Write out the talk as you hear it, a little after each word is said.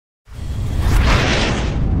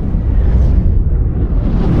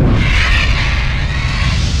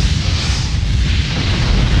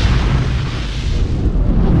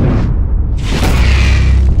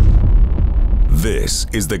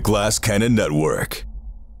is the Glass Cannon Network.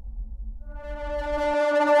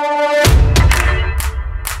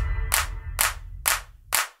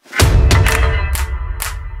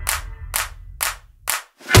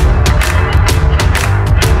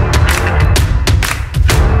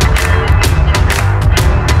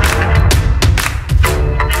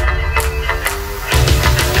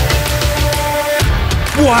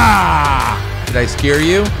 Wow! Did I scare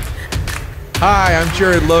you? Hi, I'm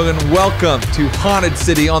Jared Logan. Welcome to Haunted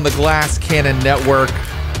City on the Glass Cannon Network,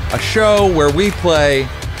 a show where we play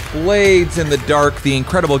Blades in the Dark, the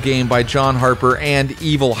incredible game by John Harper and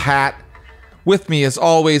Evil Hat. With me, as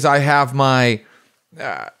always, I have my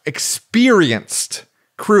experienced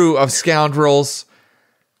crew of scoundrels,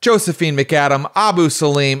 Josephine, McAdam,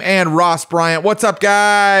 Salim, and Ross Bryant. What's up,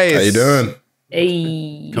 guys? How you doing?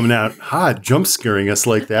 Hey. Coming out hot, jump scaring us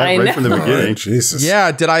like that from the beginning. Oh, Jesus.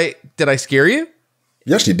 Yeah, did I scare you?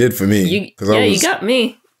 You actually did for me. You got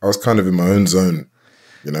me. I was kind of in my own zone,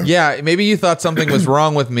 you know? Yeah, maybe you thought something was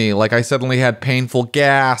wrong with me, like I suddenly had painful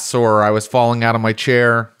gas or I was falling out of my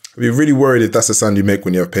chair. I'd be really worried if that's the sound you make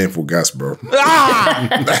when you have painful gas, bro.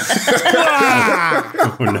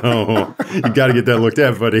 Oh, no. You got to get that looked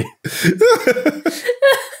at, buddy.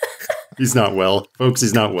 He's not well. Folks,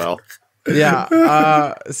 he's not well.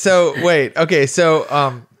 Yeah. So wait. Okay.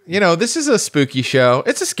 So this is a spooky show.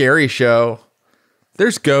 It's a scary show.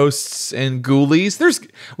 There's ghosts and ghoulies.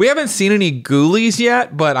 We haven't seen any ghoulies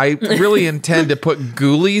yet, but I really intend to put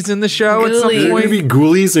ghoulies in the show at some point. Maybe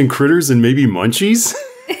ghoulies and critters and maybe munchies.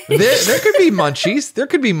 There could be munchies. There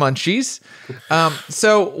could be munchies.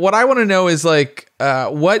 So what I want to know is like,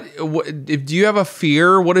 what do you have a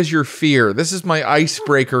fear? What is your fear? This is my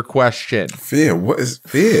icebreaker question. Fear? What is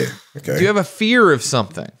fear? Okay. Do you have a fear of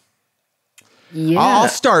something? Yeah. I'll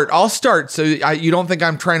start. So you don't think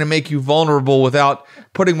I'm trying to make you vulnerable without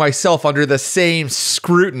putting myself under the same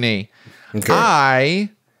scrutiny. Okay. I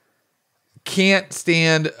can't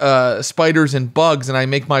stand spiders and bugs, and I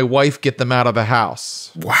make my wife get them out of the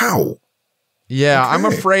house. Wow. Yeah, Okay.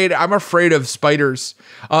 I'm afraid of spiders.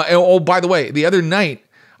 Oh, by the way, the other night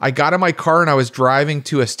I got in my car and I was driving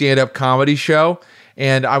to a stand-up comedy show,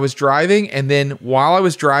 and I was driving, and then while I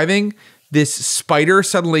was driving, this spider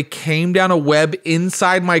suddenly came down a web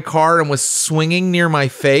inside my car and was swinging near my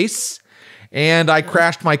face, and I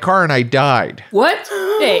crashed my car and I died. What?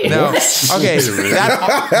 Hey. No. Okay.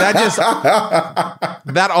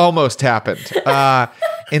 That almost happened.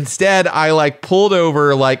 Instead, I like pulled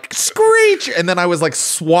over, like screech, and then I was like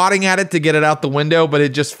swatting at it to get it out the window, but it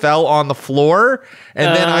just fell on the floor.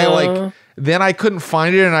 And then I couldn't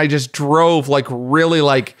find it, and I just drove like really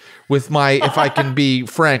like with my, if I can be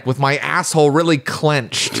frank, with my asshole really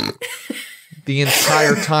clenched the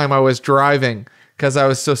entire time I was driving. Because I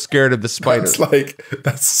was so scared of the spider.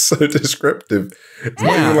 That's so descriptive. It's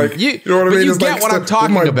Yeah. like, You know what I mean? you It's get like what I'm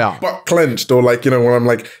talking with my about. butt clenched, or like, when I'm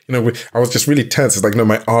like, I was just really tense. It's like, no,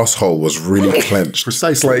 my asshole was really clenched.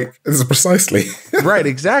 Precisely. It's precisely. Right,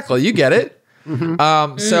 exactly. You get it.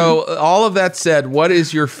 So all of that said, what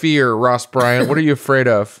is your fear, Ross Bryant? What are you afraid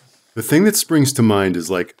of? The thing that springs to mind is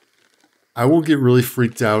like, I will get really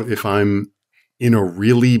freaked out if I'm in a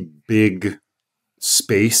really big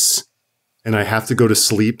space and I have to go to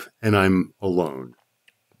sleep and I'm alone.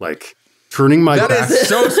 Like turning my back. That is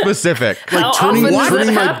so specific. Like How turning often does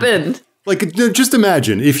my it happen? like just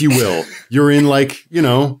imagine, if you will, you're in like,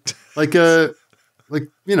 a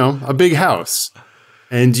big house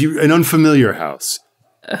and an unfamiliar house.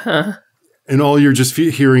 Uh-huh. And all you're just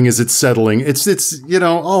hearing is it's settling. It's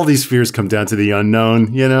all these fears come down to the unknown,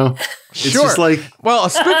 It's Sure. just like, Well, a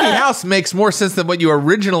spooky house makes more sense than what you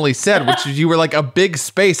originally said, which is you were like a big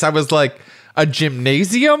space. I was like, a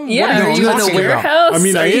gymnasium? Yeah, What are you in a talking about? warehouse? I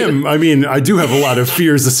mean, I am. I mean, I do have a lot of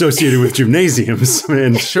fears associated with gymnasiums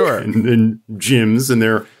and Sure. and gyms and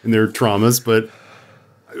their traumas, but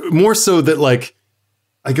more so that like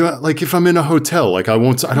I go like if I'm in a hotel, like I don't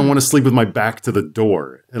want to sleep with my back to the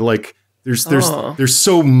door. And like there's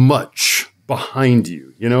so much behind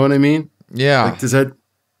you. You know what I mean? Yeah. Like, does that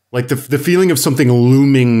like the feeling of something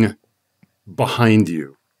looming behind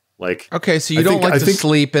you? Like, Okay, so you don't like to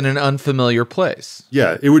sleep in an unfamiliar place.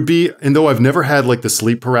 yeah, it would be, and though I've never had like the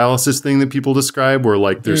sleep paralysis thing that people describe where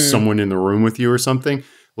like there's someone in the room with you or something,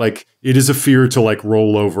 like it is a fear to like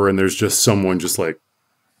roll over and there's just someone just like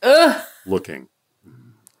looking.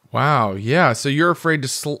 Wow, yeah. So you're afraid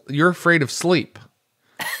you're afraid of sleep.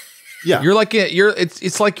 Yeah. You're like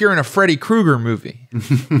it's like you're in a Freddy Krueger movie.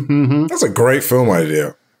 That's a great film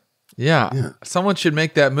idea. Yeah. Someone should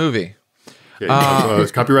make that movie.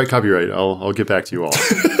 Okay, copyright. I'll get back to you all.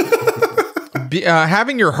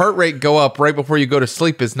 Having your heart rate go up right before you go to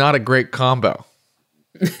sleep is not a great combo.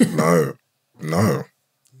 No. No.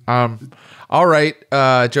 All right,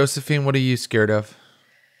 Josephine, what are you scared of?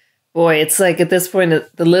 Boy, it's like at this point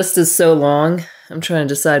the list is so long. I'm trying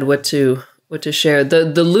to decide what to share.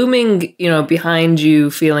 The looming, behind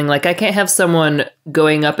you feeling like I can't have someone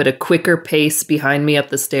going up at a quicker pace behind me up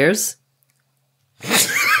the stairs.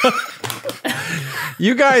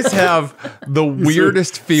 You guys have the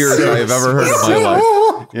weirdest fears I've ever heard in my life.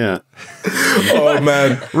 Yeah. Oh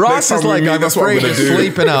man, Ross is like, I'm afraid to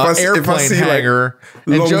sleep in an airplane hangar,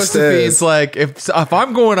 and Josephine's like, if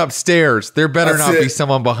I'm going upstairs, there better not be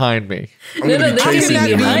someone behind me. No, they can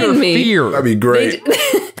be behind me. Fear. That'd be great.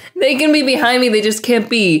 They can be behind me. They just can't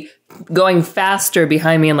be going faster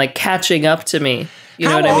behind me and like catching up to me. You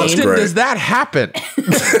know How what I mean? often does that happen?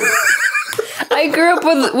 I grew up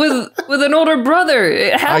with an older brother.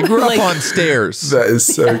 It I happened, grew up like, on stairs. That is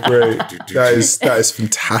so great. That is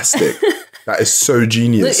fantastic. That is so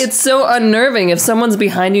genius. It's so unnerving if someone's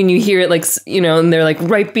behind you and you hear it like, and they're like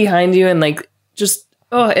right behind you and like just,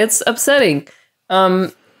 it's upsetting.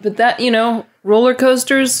 But that, roller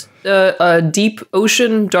coasters, deep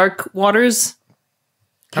ocean, dark waters,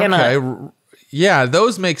 cannot. Okay. Yeah,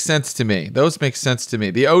 those make sense to me.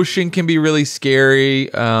 The ocean can be really scary,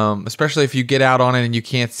 especially if you get out on it and you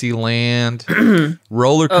can't see land.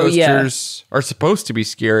 Roller coasters are supposed to be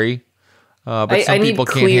scary, but some people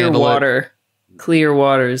can't handle it. Clear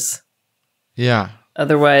waters. Yeah.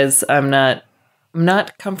 Otherwise, I'm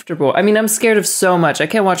not comfortable. I mean, I'm scared of so much. I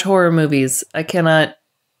can't watch horror movies. I cannot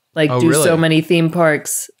do so many theme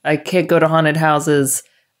parks. I can't go to haunted houses.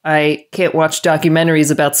 I can't watch documentaries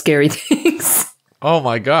about scary things. Oh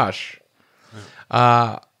my gosh.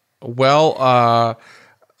 I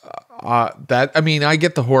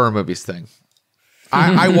get the horror movies thing.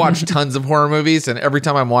 I watch tons of horror movies, and every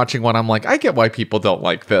time I'm watching one, I'm like, I get why people don't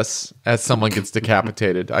like this as someone gets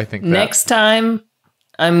decapitated. I think next time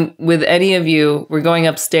I'm with any of you, we're going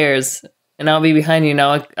upstairs, and I'll be behind you.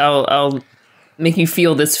 Now I'll make you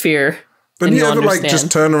feel this fear. But you ever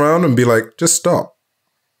just turn around and be like, just stop.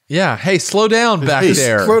 Yeah. Hey, slow down back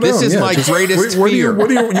there. Slow down. This is my greatest fear. You're going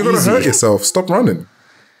to hurt yourself. Stop running.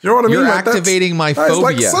 You know what I mean? You're activating my phobia. It's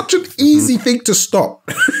like such an easy thing to stop.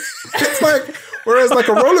 It's like, whereas like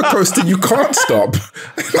a roller coaster, you can't stop.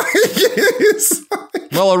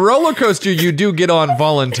 Well, a roller coaster you do get on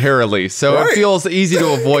voluntarily, so it feels easy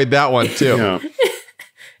to avoid that one too. Yeah.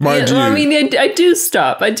 I mean, I do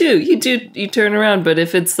stop. I do. You turn around, but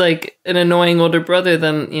if it's like an annoying older brother,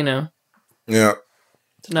 then Yeah.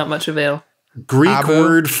 it's not much avail. Greek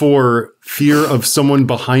word for fear of someone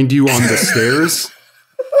behind you on the stairs.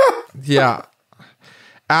 Yeah.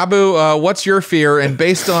 Abu, what's your fear? And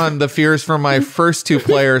based on the fears from my first two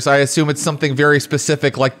players, I assume it's something very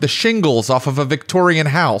specific, like the shingles off of a Victorian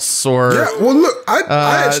house, or Well, look,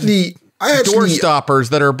 I actually door stoppers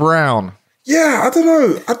that are brown. Yeah, I don't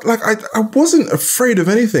know. I wasn't afraid of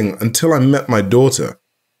anything until I met my daughter.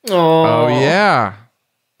 Oh yeah.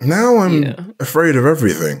 Now I'm afraid of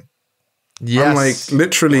everything. Yes. I'm like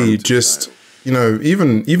literally just,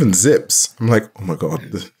 even zips. I'm like, oh my God,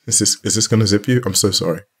 is this going to zip you? I'm so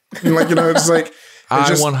sorry. And it's like. I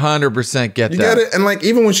 100% get that. You get it? And like,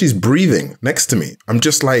 even when she's breathing next to me, I'm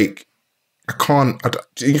just like, I can't,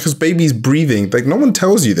 because baby's breathing. Like, no one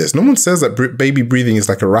tells you this. No one says that baby breathing is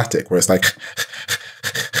like erratic, where it's like,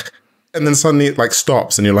 and then suddenly it like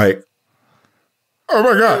stops and you're like, oh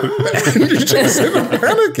my God. And you just sit there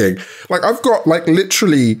panicking. Like, I've got like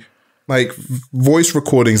literally like voice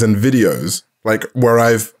recordings and videos, like where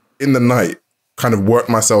I've in the night kind of worked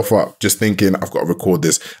myself up, just thinking, I've got to record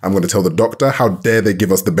this. I'm going to tell the doctor, how dare they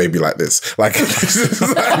give us the baby like this? Like, this is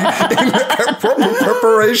like in a proper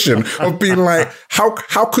preparation of being like, how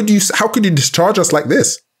could you discharge us like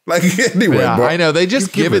this? Like, anyway. Yeah, I know. They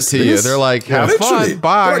just give it to you. They're like, have fun.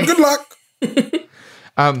 Bye. Like, good luck.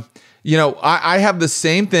 I have the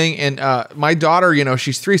same thing, and my daughter,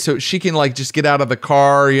 she's 3, so she can like just get out of the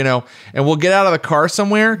car, and we'll get out of the car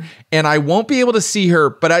somewhere, and I won't be able to see her,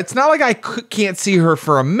 but it's not like I can't see her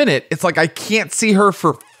for a minute. It's like I can't see her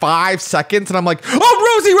for 5 seconds, and I'm like,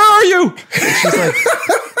 oh, Rosie, where are you? And she's like,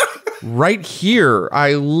 right here.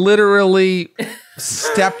 I literally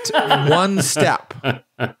stepped one step.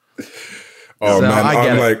 Oh so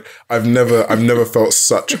man, I've never felt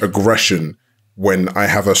such aggression when I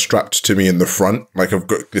have her strapped to me in the front. Like, I've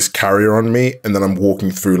got this carrier on me, and then I'm walking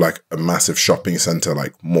through like a massive shopping center,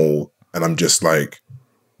 like mall, and I'm just like,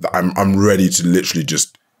 I'm ready to literally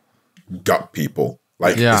just gut people.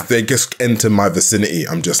 Like, if they just enter my vicinity,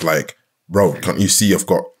 I'm just like, bro, can't you see I've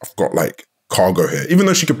got like cargo here. Even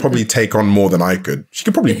though she could probably take on more than I could. She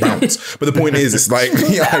could probably bounce. But the point is, it's like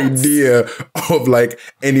the idea of like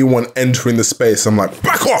anyone entering the space. I'm like,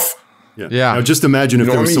 back off. Yeah. Now just imagine if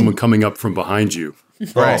there was someone coming up from behind you.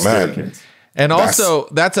 Oh, man. And also,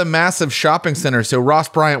 that's a massive shopping center, so Ross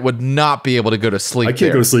Bryant would not be able to go to sleep I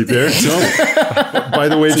can't go to sleep there. No. By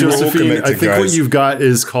the way, Josephine, I think what you've got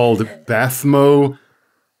is called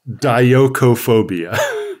bathmodiacophobia.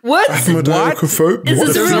 What? Bathmodiacophobia?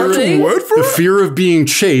 Is this a real thing? Word for The it? fear of being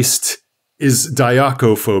chased is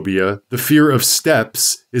diacophobia. The fear of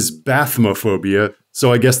steps is bathmophobia.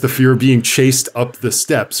 So I guess the fear of being chased up the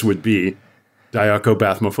steps would be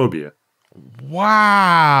diacobathmophobia.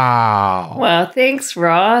 Wow. Wow, thanks,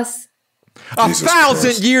 Ross. Jesus 1,000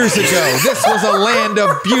 Christ. years ago, this was a land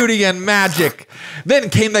of beauty and magic. Then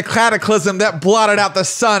came the cataclysm that blotted out the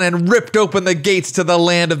sun and ripped open the gates to the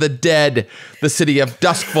land of the dead. The city of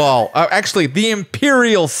Duskvol, actually, the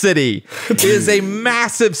Imperial City, is a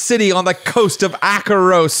massive city on the coast of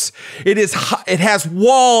Akaros. It has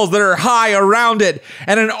walls that are high around it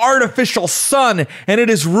and an artificial sun, and it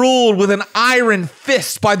is ruled with an iron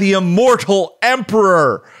fist by the immortal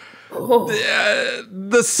emperor.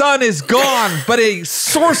 The sun is gone, but a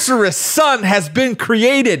sorceress sun has been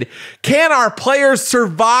created. Can our players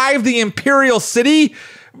survive the Imperial City?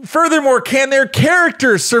 Furthermore, can their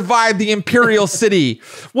characters survive the Imperial City?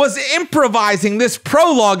 Was improvising this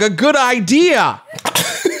prologue a good idea?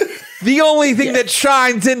 The only thing that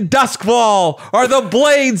shines in Duskvol are the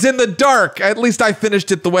blades in the dark. At least I finished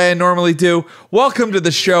it the way I normally do. Welcome to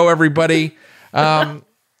the show, everybody.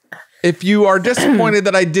 If you are disappointed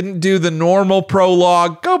that I didn't do the normal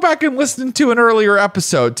prologue, go back and listen to an earlier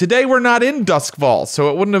episode. Today we're not in Duskvol, so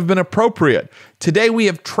it wouldn't have been appropriate. Today we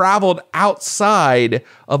have traveled outside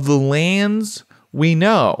of the lands we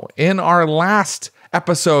know. In our last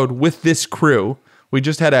episode with this crew, we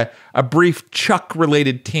just had a brief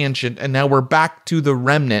Chuck-related tangent, and now we're back to the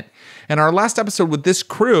Remnant. And our last episode with this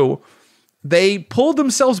crew, they pulled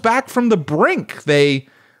themselves back from the brink. They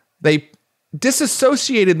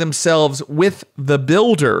disassociated themselves with the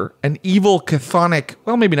Builder, an evil chthonic,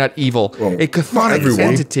 well, maybe not evil, a chthonic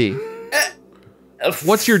entity.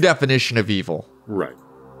 What's your definition of evil? Right.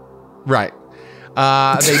 Right.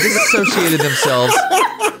 They disassociated themselves.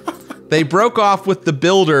 They broke off with the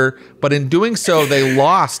Builder, but in doing so, they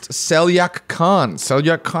lost Selyak Khan.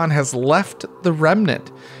 Selyak Khan has left the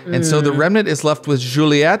Remnant. And so the Remnant is left with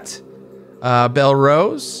Juliet,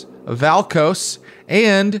 Belrose, Valkos,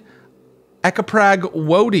 and Ekaprag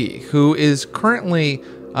Wodi, who is currently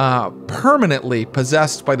permanently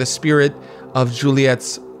possessed by the spirit of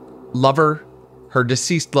Juliet's lover, her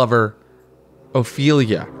deceased lover,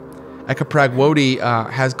 Ophelia. Ekaprag Wodi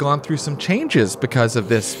has gone through some changes because of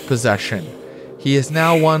this possession. He is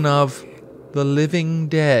now one of the living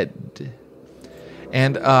dead.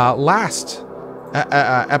 And last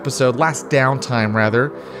downtime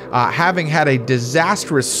rather, having had a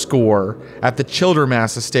disastrous score at the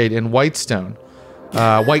Childermass estate in Whitestone,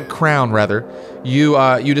 White Crown rather,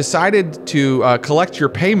 you decided to collect your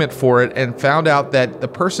payment for it and found out that the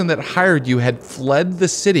person that hired you had fled the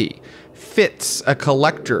city. Fitz, a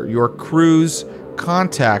collector, your crew's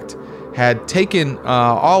contact, had taken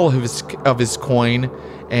all of his coin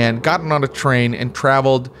and gotten on a train and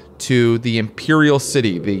traveled to the Imperial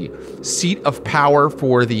City, the seat of power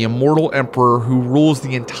for the immortal emperor who rules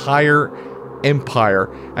the entire empire,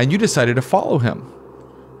 and you decided to follow him.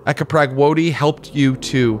 Ekaprag Wodi helped you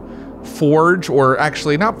to forge, or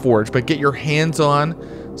actually not forge, but get your hands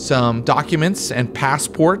on some documents and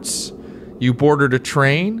passports. You boarded a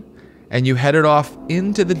train, and you headed off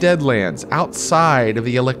into the Deadlands, outside of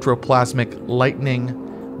the electroplasmic lightning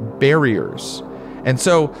barriers. And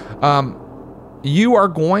so, you are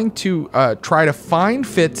going to try to find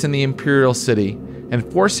Fitz in the Imperial City and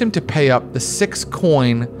force him to pay up the 6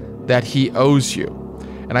 coin that he owes you.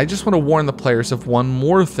 And I just want to warn the players of one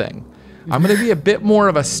more thing. I'm going to be a bit more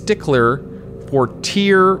of a stickler for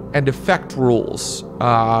tier and effect rules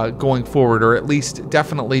going forward, or at least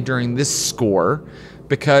definitely during this score,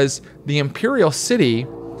 because the Imperial City,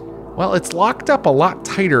 well, it's locked up a lot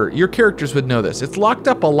tighter. Your characters would know this. It's locked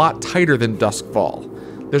up a lot tighter than Duskvol.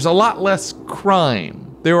 There's a lot less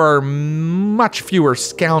crime. There are much fewer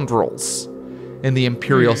scoundrels in the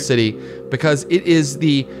Imperial City because it is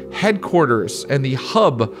the headquarters and the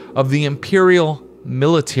hub of the Imperial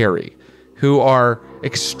military, who are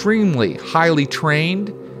extremely highly trained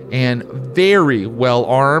and very well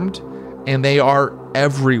armed, and they are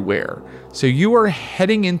everywhere. So you are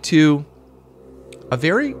heading into a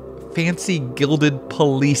very fancy gilded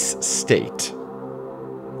police state.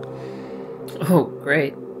 Oh,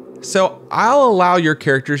 great.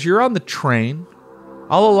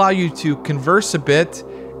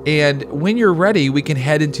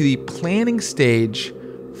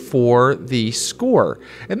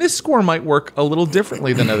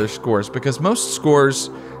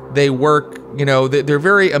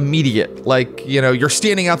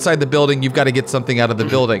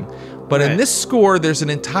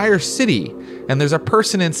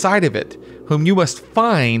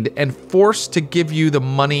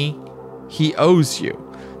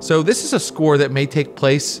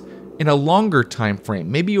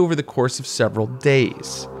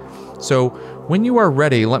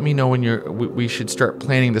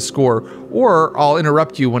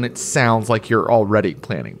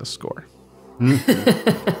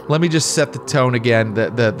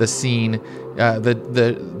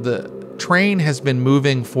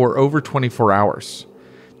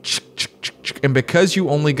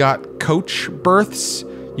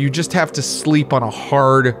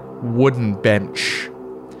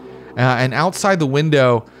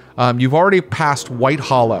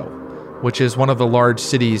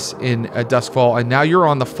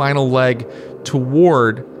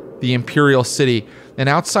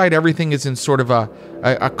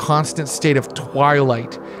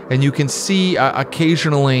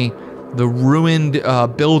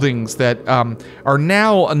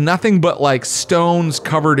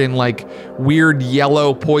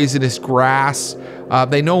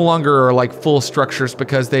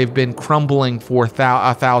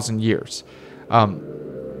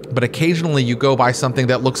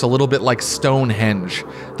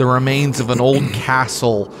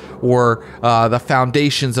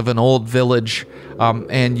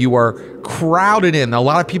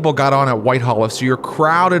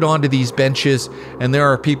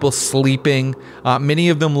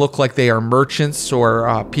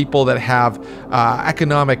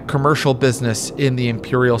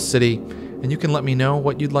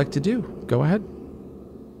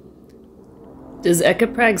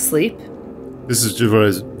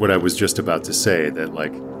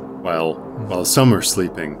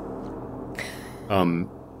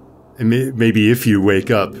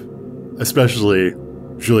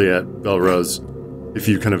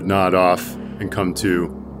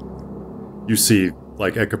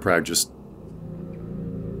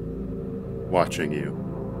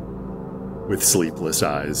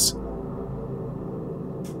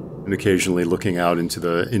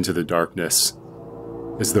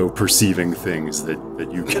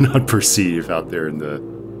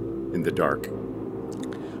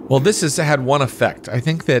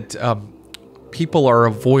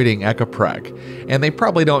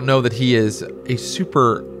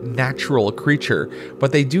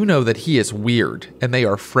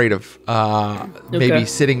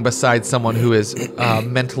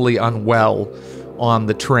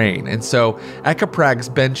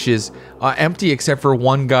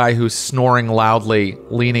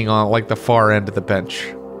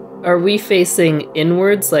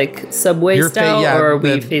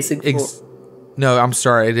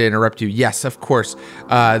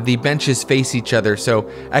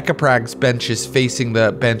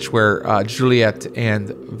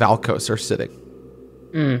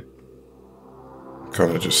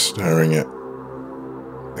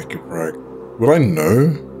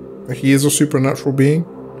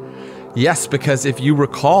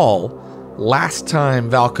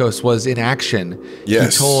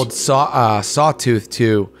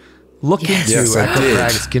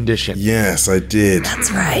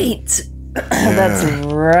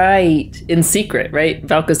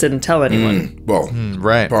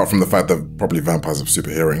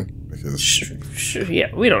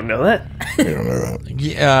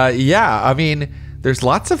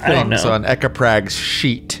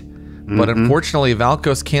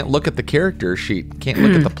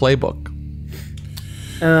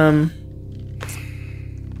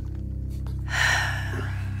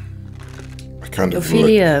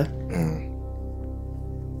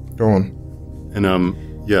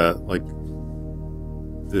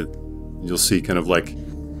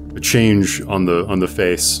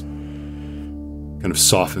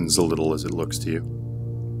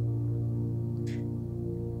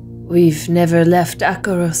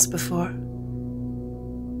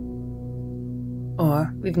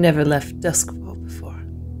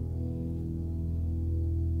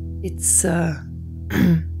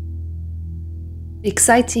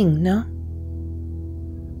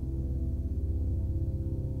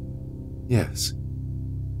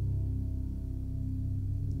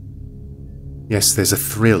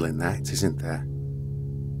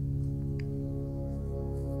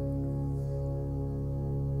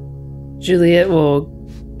 Juliet will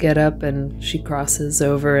get up and she crosses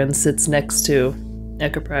over and sits next to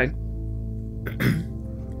Ekaprag.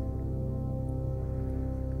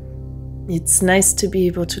 It's nice to be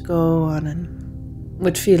able to go on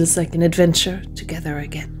what feels like an adventure together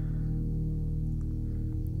again.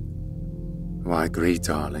 Well, I agree,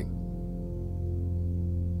 darling.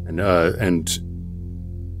 And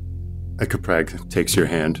Ekaprag takes your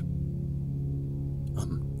hand.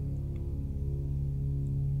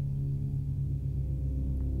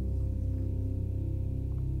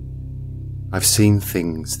 I've seen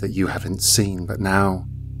things that you haven't seen, but now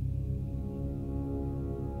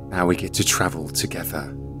we get to travel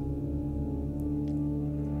together.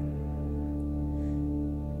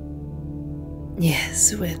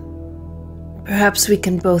 Yes, well, perhaps we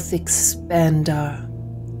can both expand our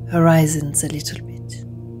horizons a little bit.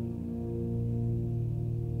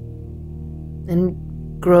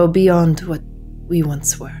 And grow beyond what we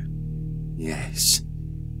once were. Yes.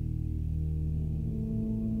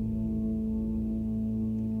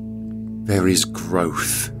 There is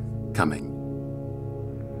growth coming.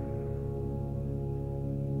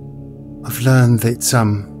 I've learned that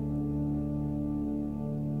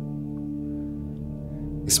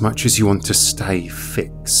as much as you want to stay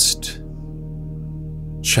fixed,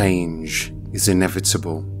 change is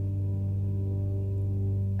inevitable.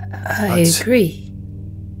 I agree.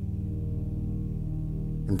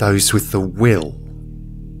 And those with the will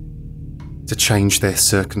to change their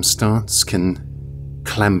circumstance can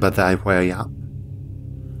clamber their way up.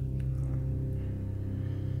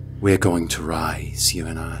 We're going to rise, you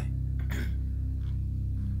and I.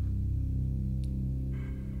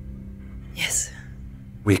 Yes.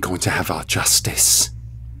 We're going to have our justice.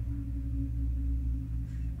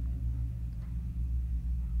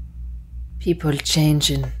 People change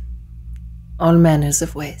in all manners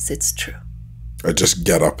of ways, it's true. I just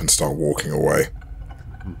get up and start walking away.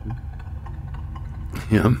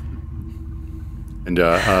 Yeah. And,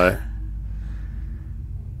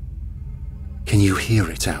 can you hear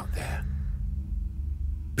it out there?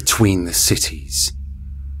 Between the cities.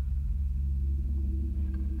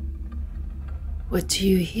 What do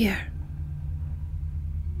you hear?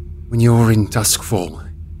 When you're in Duskvol,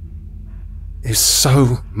 there's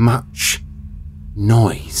so much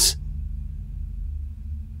noise.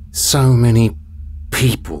 So many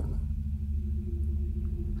people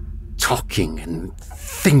talking and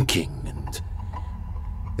thinking, and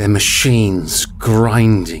their machines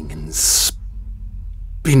grinding and spinning,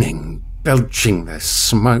 belching their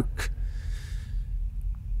smoke.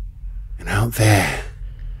 And out there,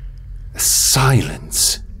 the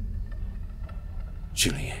silence,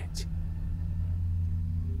 Juliet.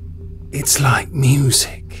 It's like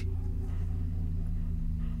music.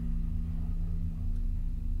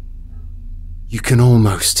 You can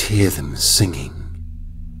almost hear them singing.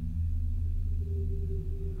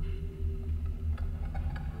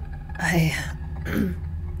 I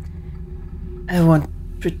won't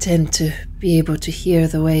pretend to be able to hear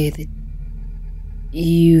the way that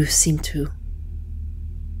you seem to.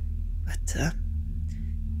 But,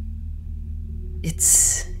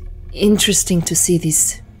 it's interesting to see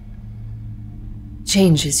these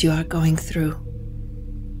changes you are going through.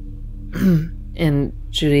 And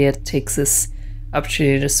Juliet takes this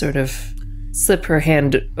opportunity to sort of slip her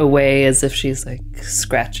hand away as if she's like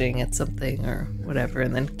scratching at something or whatever,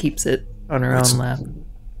 and then keeps it on her own lap.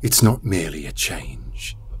 It's not merely a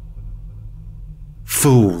change.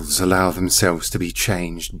 Fools allow themselves to be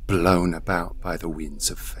changed, blown about by the winds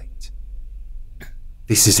of fate.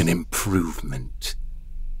 This is an improvement.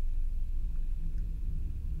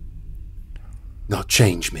 Not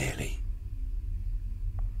change merely.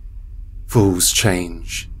 Fools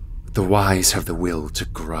change, but the wise have the will to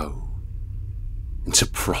grow and to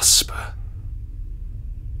prosper.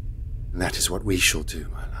 And that is what we shall do,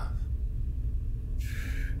 my love.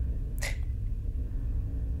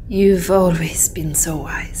 You've always been so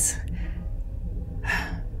wise.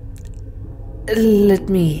 Let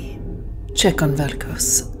me check on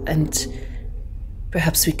Velkos, and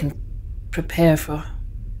perhaps we can prepare for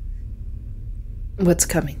what's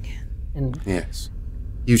coming. And yes.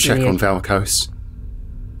 You check on Velkos.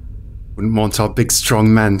 Wouldn't want our big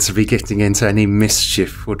strong man to be getting into any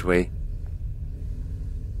mischief, would we?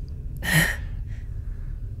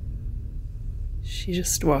 She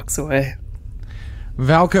just walks away.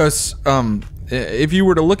 Valkos, if you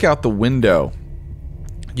were to look out the window,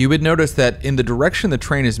 you would notice that in the direction the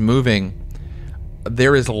train is moving,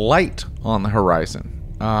 there is light on the horizon.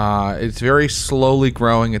 It's very slowly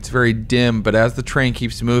growing. It's very dim, but as the train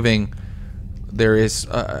keeps moving, there is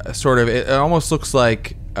sort of, it almost looks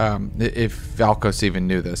like if Valkos even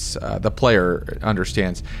knew this, the player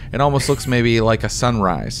understands. It almost looks maybe like a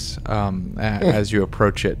sunrise as you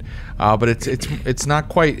approach it, but it's not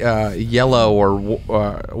quite yellow or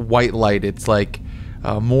white light. It's like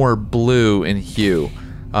more blue in hue.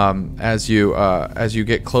 As you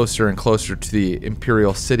get closer and closer to the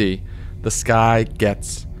Imperial City, the sky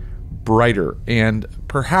gets brighter, and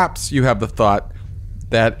perhaps you have the thought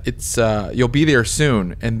that it's you'll be there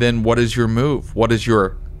soon. And then, what is your move? What is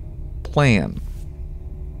your plan?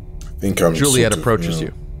 I think I'm Juliet sort of, approaches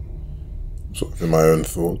you. Sort of in my own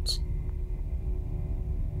thoughts.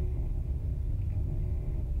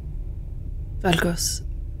 Valkos,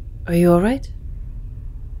 are you all right?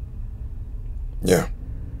 Yeah.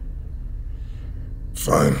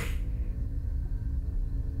 Fine.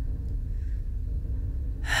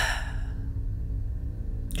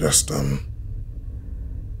 Just,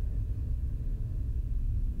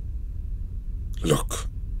 look.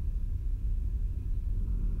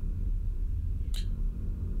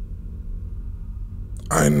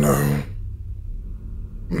 I know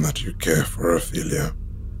that you care for Ophelia.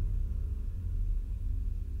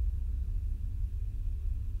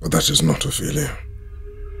 But that is not Ophelia.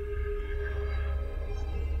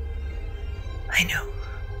 I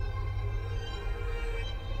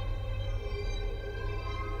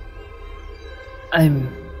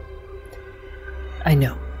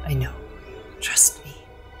know. I know. Trust me.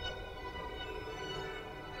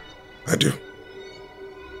 I do.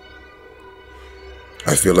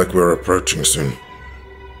 I feel like we're approaching soon.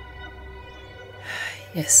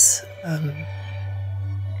 Yes,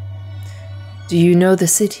 do you know the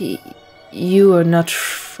city? You are not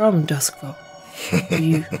from Duskvol. Do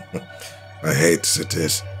you? I hate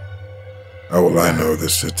cities. How will I know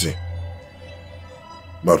this city?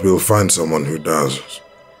 But we'll find someone who does.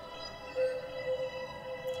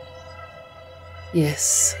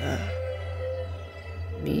 Yes,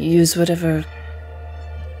 use whatever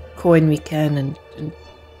coin we can and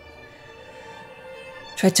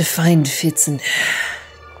try to find Fitz and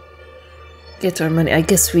get our money. I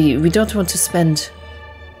guess we don't want to spend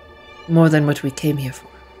more than what we came here for.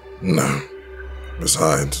 No.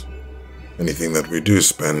 Besides, anything that we do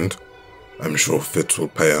spend, I'm sure Fitz will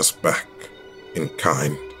pay us back in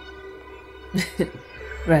kind.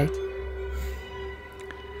 Right.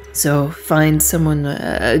 So find someone,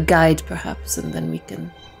 a guide perhaps, and then we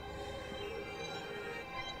can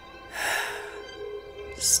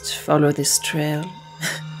just follow this trail.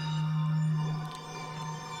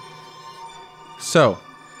 So,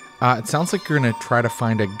 it sounds like you're going to try to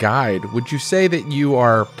find a guide. Would you say that you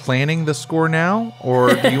are planning the score now?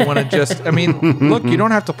 Or do you want to just... I mean, look, you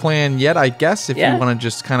don't have to plan yet, I guess, if you want to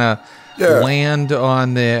just kind of land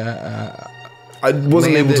on the... I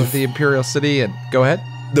wasn't able to... the Imperial City and... Go ahead.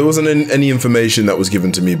 There wasn't any information that was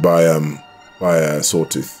given to me by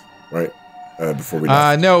Sawtooth, right? Before we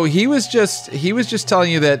left. No, he was just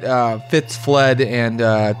telling you that Fitz fled and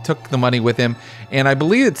took the money with him, and I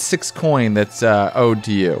believe it's 6 coin that's owed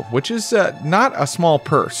to you, which is not a small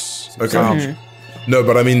purse. Okay. No,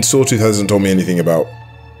 but I mean, Sawtooth hasn't told me anything about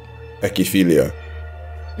Echiphilia.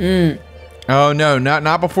 Oh no,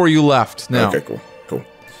 not before you left. No. Okay, cool,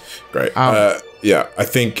 great. I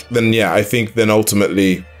think then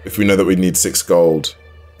ultimately, if we know that we need 6 gold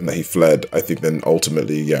and that he fled, I think then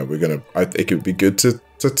ultimately, we're gonna. I think it would be good to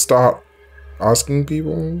start asking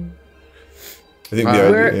people. I think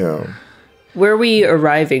the idea, Where are we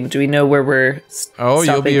arriving? Do we know where we're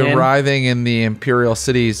you'll be arriving in the Imperial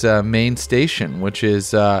City's main station, which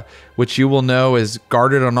you will know is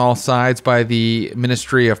guarded on all sides by the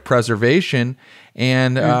Ministry of Preservation,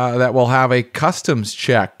 and that will have a customs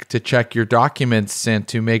check to check your documents and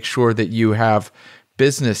to make sure that you have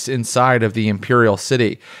business inside of the Imperial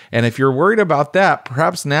City. And if you're worried about that,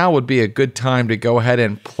 perhaps now would be a good time to go ahead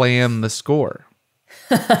and plan the score.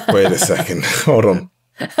 Wait a second. Hold on.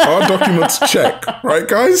 Our documents check, right,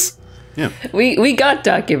 guys? Yeah. We got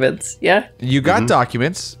documents, yeah? You got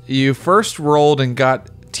documents. You first rolled and got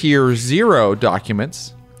tier 0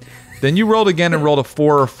 documents. Then you rolled again and rolled a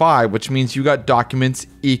 4 or 5, which means you got documents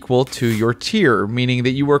equal to your tier, meaning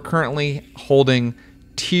that you are currently holding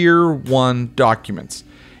tier 1 documents.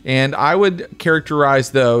 And I would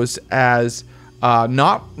characterize those as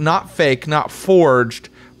not fake, not forged,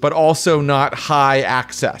 but also not high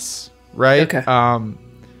access, right? Okay.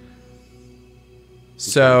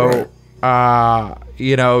 So,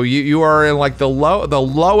 you are in like the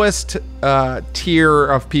lowest tier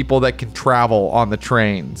of people that can travel on the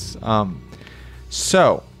trains.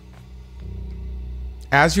 So,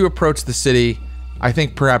 as you approach the city, I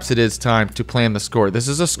think perhaps it is time to plan the score. This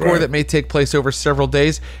is a score that may take place over several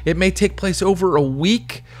days. It may take place over a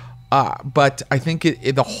week, but I think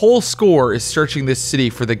the whole score is searching this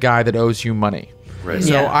city for the guy that owes you money. Right.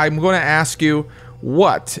 So I'm going to ask you,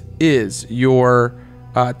 what is your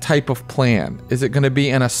type of plan? Is it going to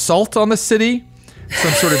be an assault on the city?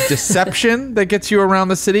 Some sort of deception that gets you around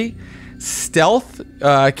the city? Stealth,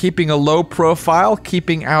 keeping a low profile,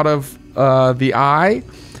 keeping out of the eye?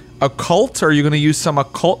 Occult, are you going to use some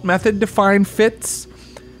occult method to find Fitz?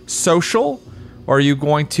 Social, or are you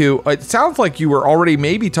going to, it sounds like you were already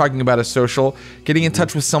maybe talking about a social, getting in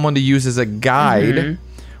touch with someone to use as a guide,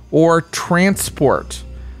 or transport.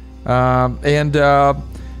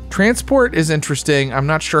 Transport is interesting. I'm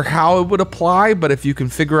not sure how it would apply, but if you can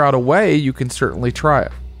figure out a way, you can certainly try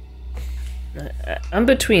it. I'm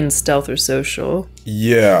between stealth or social.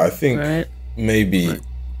 Yeah, I think maybe.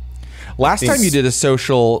 Last time you did a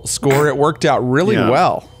social score, it worked out really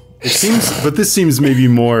well. It seems, but this seems maybe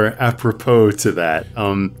more apropos to that.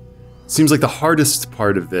 Seems like the hardest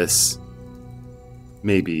part of this,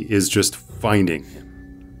 maybe, is just finding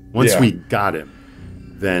him. Once we got him,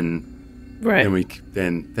 then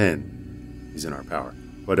he's in our power.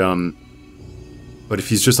 But if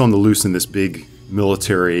he's just on the loose in this big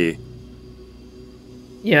military,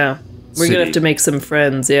 we're city, gonna have to make some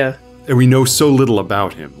friends. Yeah. And we know so little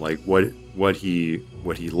about him, like what he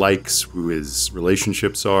likes, who his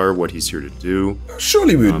relationships are, what he's here to do.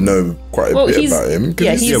 Surely we would know quite a bit about him.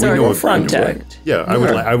 He's our contact. Yeah,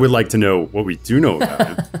 I would like to know what we do know about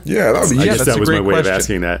him. That would be. I guess that was my way question. of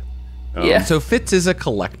asking that. So Fitz is a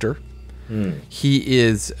collector. He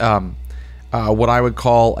is what I would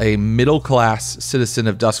call a middle-class citizen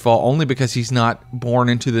of Duskvol, only because he's not born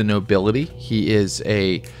into the nobility. He is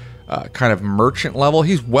a kind of merchant level.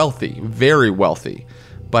 He's wealthy, very wealthy,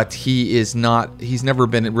 but he's never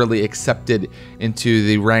been really accepted into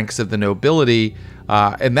the ranks of the nobility,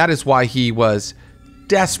 and that is why he was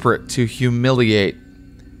desperate to humiliate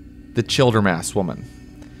the Childermass woman.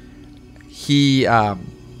 He's a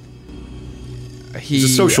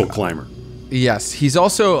social climber. Yes, he's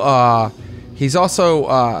also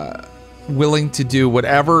willing to do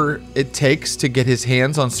whatever it takes to get his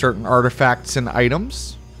hands on certain artifacts and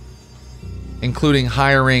items, including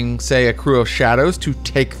hiring, say, a crew of shadows to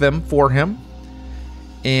take them for him.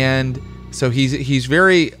 And so he's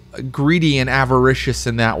very greedy and avaricious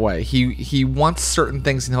in that way. He wants certain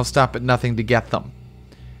things and he'll stop at nothing to get them.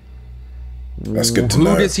 That's good to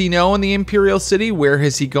know. Who does he know in the Imperial City? Where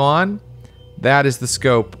has he gone? That is the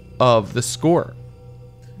scope of the score.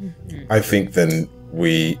 I think then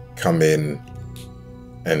we come in,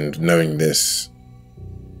 and knowing this,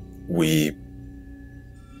 we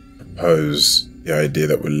propose the idea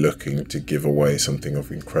that we're looking to give away something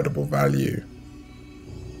of incredible value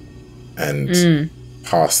and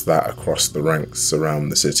pass that across the ranks around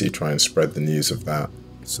the city, try and spread the news of that.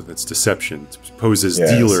 So that's deception. It poses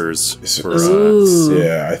dealers for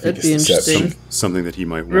I think that'd be interesting. Something that he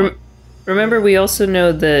might want. Remember, we also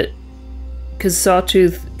know that because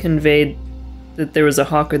Sawtooth conveyed that there was a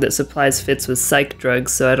hawker that supplies Fitz with psych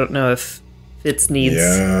drugs, so I don't know if Fitz needs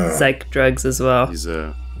psych drugs as well. He's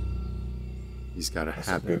got to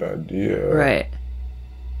have a good idea, right?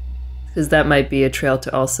 Because that might be a trail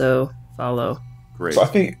to also follow. Great. So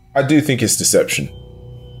I do think it's deception.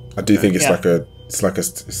 I do think it's like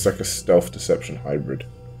a stealth deception hybrid.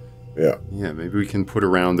 Yeah. Yeah, maybe we can put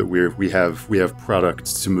around that we have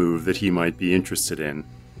products to move that he might be interested in.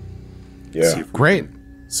 Yeah. See if we Great.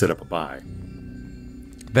 can set up a buy.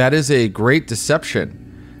 That is a great deception.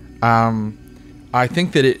 I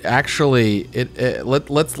think that it actually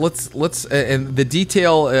let's and the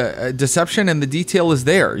detail deception and the detail is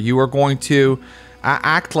there. You are going to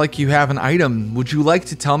act like you have an item. Would you like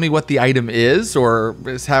to tell me what the item is, or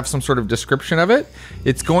have some sort of description of it?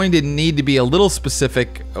 It's going to need to be a little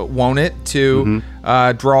specific, won't it, to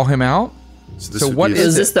draw him out? So what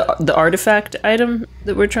is this the artifact item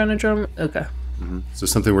that we're trying to draw him? Okay. So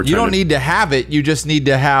something we're trying you don't need to have it. You just need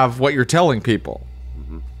to have what you're telling people.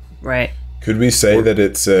 Right. Could we say that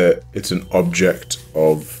it's an object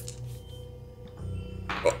of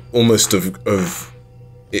almost of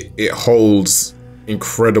it holds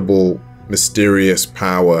incredible mysterious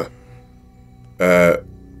power,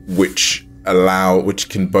 which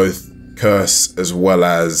can both curse as well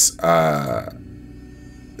as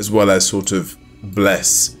sort of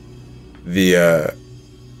bless the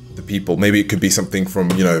people. Maybe it could be something from,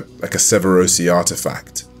 like a Severosi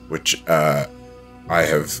artifact, which I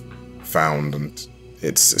have found, and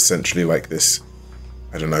it's essentially like this,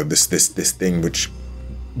 I don't know, this thing which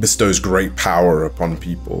bestows great power upon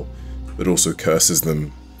people, but also curses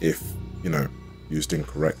them if used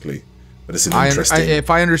incorrectly. But it's an interesting. If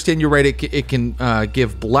I understand you right, it can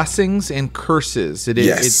give blessings and curses.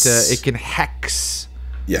 It can hex.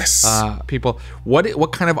 Yes. People.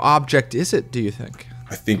 What kind of object is it? Do you think?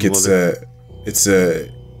 I think it's a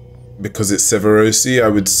because it's Severosi. I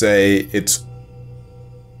would say it's.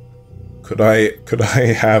 Could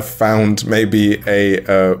I have found maybe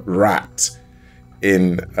a rat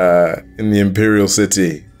in the Imperial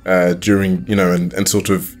City during and sort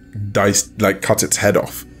of cut its head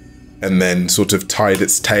off, and then sort of tied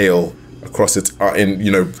its tail across its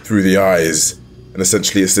through the eyes, and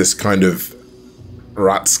essentially it's this kind of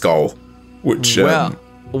rat skull, which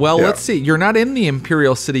let's see. You're not in the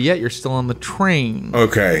Imperial City yet. You're still on the train.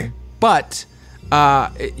 Okay, but. Why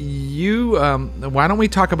don't we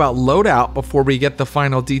talk about loadout before we get the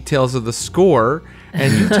final details of the score?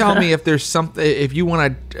 And you tell me if there's something, if you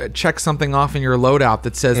want to check something off in your loadout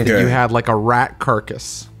that says that you had like a rat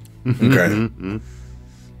carcass.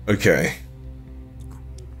 Okay.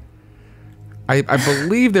 I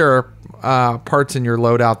believe there are parts in your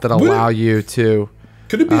loadout that allow you to.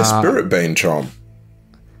 Could it be a Spirit Bane charm?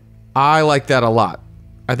 I like that a lot.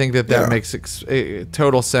 I think that makes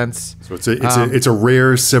total sense. So it's a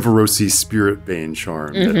rare Severosi Spirit Bane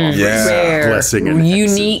charm that offers rare, blessing and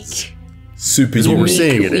unique. Super unique. What we're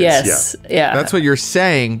saying it is. Yes, yeah. That's what you're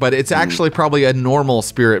saying, but it's actually probably a normal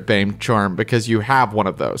Spirit Bane charm because you have one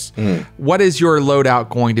of those. What is your loadout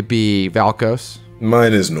going to be, Valkos?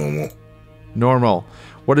 Mine is normal. Normal.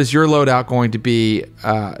 What is your loadout going to be,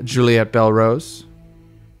 Juliette Belrose?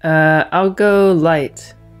 I'll go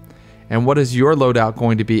light. And what is your loadout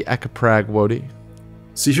going to be, Ekaprag Wodi?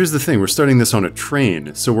 See, here's the thing. We're starting this on a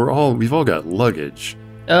train, so we've all got luggage.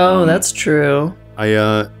 Oh, that's true.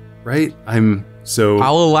 Right?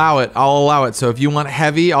 I'll allow it. So if you want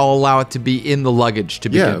heavy, I'll allow it to be in the luggage to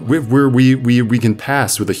begin with. We can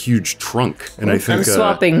pass with a huge trunk, and I think I'm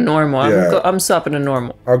swapping normal. Yeah. I'm swapping to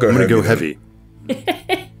normal. I'm gonna go heavy.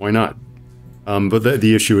 Why not? But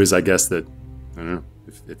the issue is, I guess that I don't know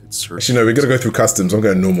if it's certain. Actually, no, we got to go through customs. I'm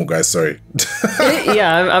going normal, guys. Sorry.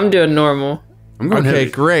 Yeah, I'm doing normal. I'm going okay,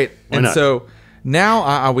 heavy. great. Why and not? so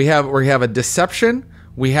now we have a deception.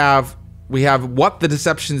 We have what the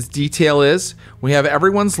deception's detail is. We have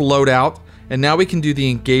everyone's loadout, and now we can do the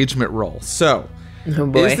engagement roll. So, Oh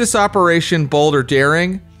boy. is this operation bold or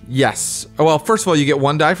daring? Yes. Oh, well, first of all, you get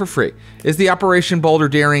 1 die for free. Is the operation bold or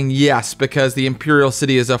daring? Yes, because the Imperial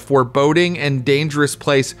City is a foreboding and dangerous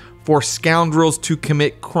place for scoundrels to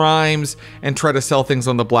commit crimes and try to sell things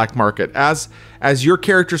on the black market. As your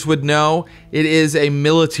characters would know, it is a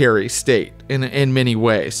military state in many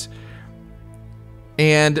ways.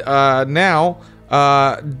 And now,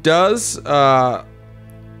 does the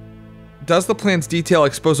plan's detail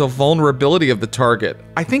expose a vulnerability of the target?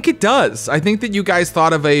 I think it does. I think that you guys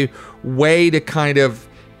thought of a way to kind of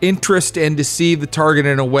interest and deceive the target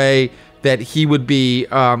in a way that he would be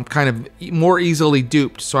kind of more easily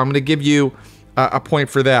duped. So I'm going to give you a point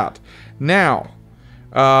for that. Now,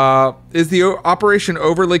 is the operation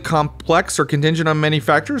overly complex or contingent on many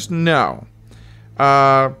factors? No.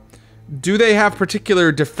 Do they have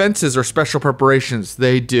particular defenses or special preparations?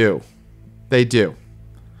 They do. They do.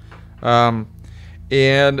 Are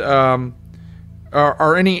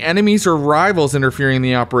any enemies or rivals interfering in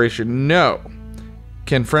the operation? No.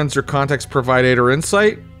 Can friends or contacts provide aid or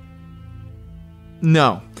insight?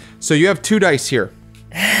 No. So you have 2 dice here.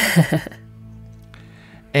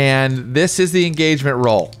 And this is the engagement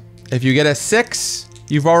roll. If you get a 6,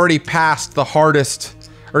 you've already passed the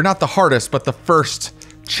hardest, or not the hardest, but the first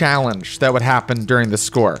challenge that would happen during the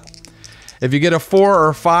score. If you get a 4 or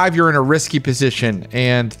a 5, you're in a risky position,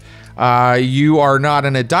 and you are not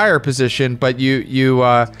in a dire position, but you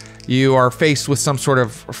are faced with some sort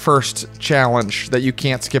of first challenge that you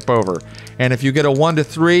can't skip over. And if you get a 1 to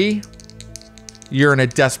 3, you're in a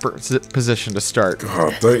desperate position to start.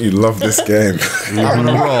 God, don't you love this game? I'm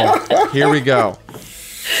gonna roll. Here we go.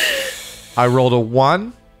 I rolled a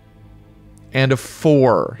 1 and a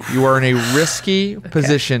 4. You are in a risky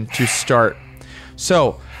position to start.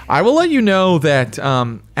 So I will let you know that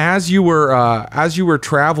as you were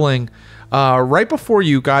traveling, right before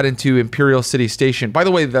you got into Imperial City Station. By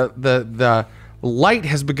the way, the light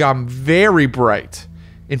has become very bright.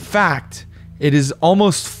 In fact, it is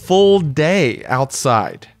almost full day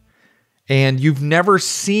outside, and you've never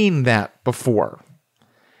seen that before,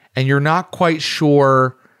 and you're not quite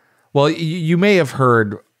sure. Well, you may have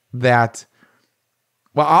heard that.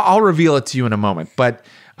 Well, I'll reveal it to you in a moment. But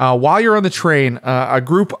while you're on the train, a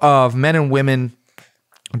group of men and women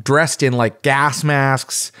dressed in like gas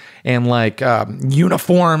masks and like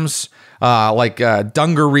uniforms, like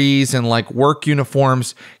dungarees and like work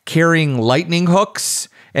uniforms, carrying lightning hooks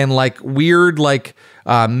and like weird like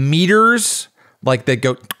meters, like that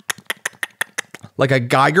go like a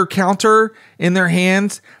Geiger counter in their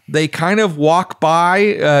hands. They kind of walk by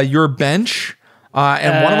your bench,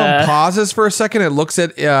 and one of them pauses for a second. It looks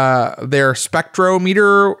at their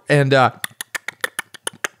spectrometer and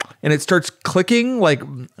it starts clicking like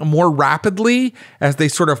more rapidly as they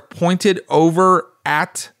sort of pointed over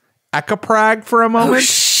at Ekaprag for a moment. Oh,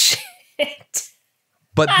 shit.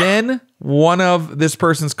 But then one of this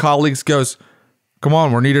person's colleagues goes, "Come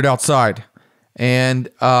on, we're needed outside." And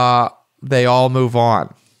they all move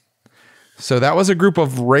on. So that was a group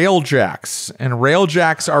of railjacks, and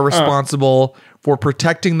railjacks are responsible for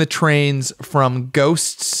protecting the trains from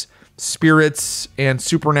ghosts, spirits, and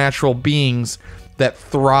supernatural beings that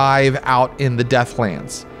thrive out in the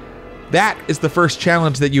Deathlands. That is the first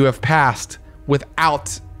challenge that you have passed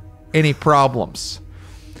without any problems.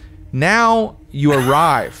 Now you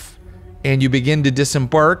arrive and you begin to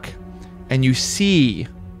disembark, and you see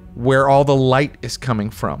where all the light is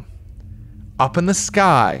coming from. Up in the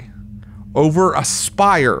sky, over a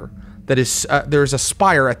spire that is, there's a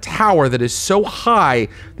spire, a tower that is so high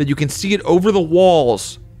that you can see it over the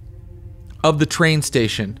walls of the train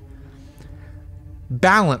station.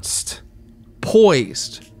 Balanced,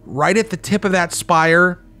 poised, right at the tip of that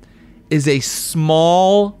spire is a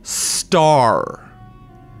small star,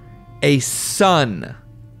 a sun.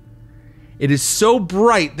 It is so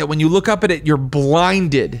bright that when you look up at it, you're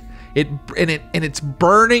blinded. It's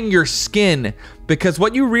burning your skin, because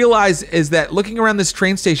what you realize is that looking around this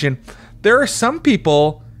train station, there are some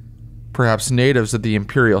people, perhaps natives of the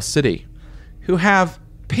Imperial City, who have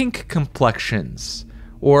pink complexions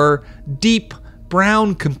or deep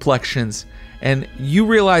brown complexions, and you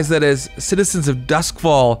realize that as citizens of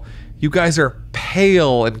Duskvol, you guys are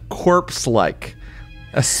pale and corpse-like,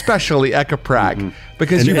 especially Ekaprag,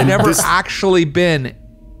 because you've never actually been.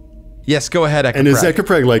 Yes, go ahead, Ekaprag. And as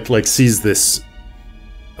Ekaprag like sees this,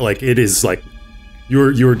 like it is like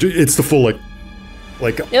you're it's the full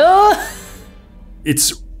like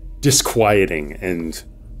it's disquieting, and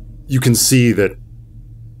you can see that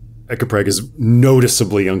Ekaprag is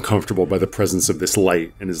noticeably uncomfortable by the presence of this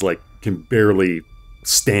light, and is like can barely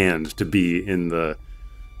stand to be in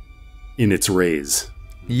its rays.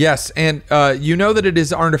 Yes, and you know that it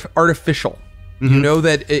is artificial. You know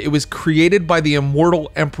that it was created by the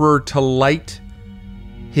immortal emperor to light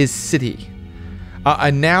his city.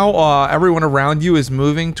 And now everyone around you is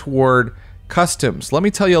moving toward customs. Let me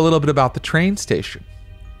tell you a little bit about the train station.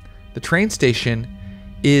 The train station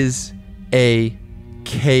is a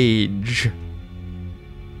cage.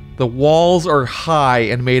 The walls are high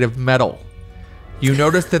and made of metal. You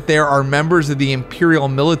notice that there are members of the Imperial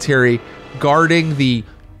military guarding the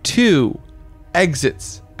 2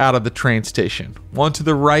 exits out of the train station. One to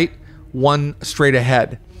the right, one straight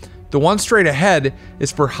ahead. The one straight ahead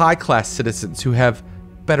is for high-class citizens who have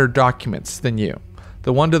better documents than you.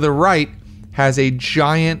 The one to the right has a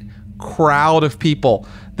giant crowd of people.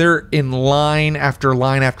 They're in line after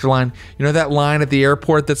line after line. You know that line at the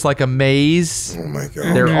airport that's like a maze? Oh my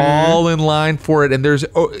God. They're all in line for it, and there's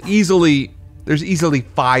easily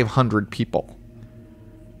 500 people.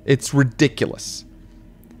 It's ridiculous.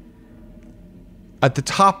 At the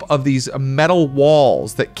top of these metal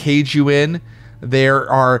walls that cage you in, there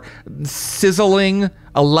are sizzling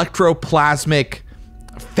electroplasmic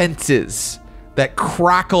fences that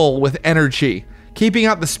crackle with energy, keeping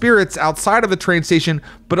out the spirits outside of the train station,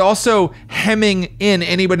 but also hemming in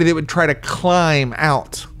anybody that would try to climb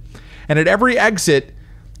out. And at every exit,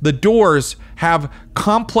 the doors have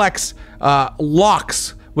complex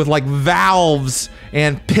locks with like valves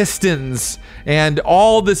and pistons and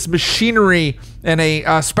all this machinery, and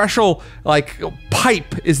a special like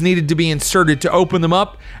pipe is needed to be inserted to open them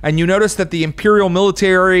up. And you notice that the Imperial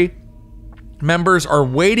military members are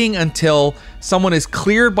waiting until someone is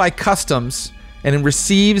cleared by customs and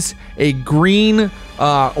receives a green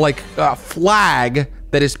flag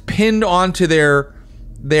that is pinned onto their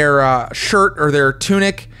shirt or their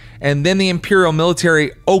tunic, and then the Imperial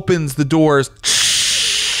military opens the doors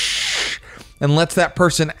and lets that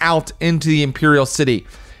person out into the Imperial City.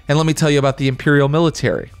 And let me tell you about the Imperial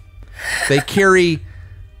military.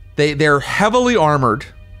 They're heavily armored.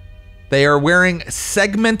 They are wearing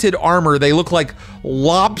segmented armor. They look like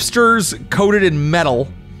lobsters coated in metal.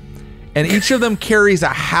 And each of them carries a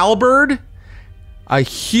halberd, a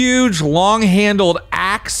huge long-handled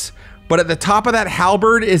axe, but at the top of that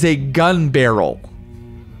halberd is a gun barrel.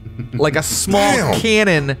 Like a small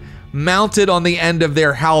cannon, mounted on the end of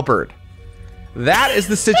their halberd. That is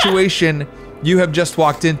the situation you have just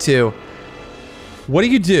walked into. What do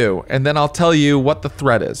you do? And then I'll tell you what the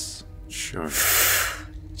threat is. Sure.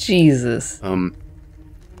 Jesus.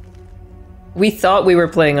 We thought we were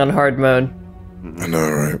playing on hard mode. I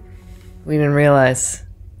know, right? We didn't realize.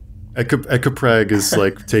 Ekaprag is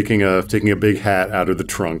like taking a big hat out of the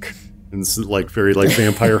trunk, and it's like very like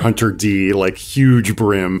Vampire Hunter D, like huge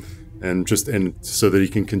brim, and so that he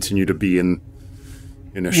can continue to be in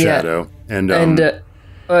a shadow. And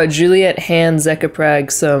Juliet hands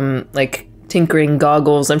Ekaprag some like tinkering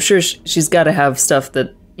goggles. I'm sure she's got to have stuff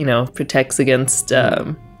that protects against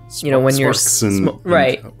when you're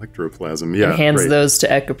right, and electroplasm. Yeah, and hands those to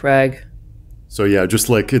Ekaprag. So yeah, just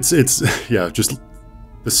like it's just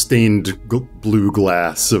the stained blue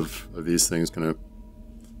glass of these things kind of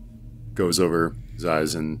goes over his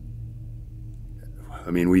eyes, and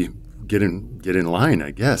I mean we get in line,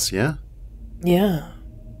 I guess. Yeah. Yeah.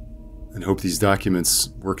 And hope these documents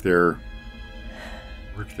work their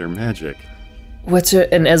magic.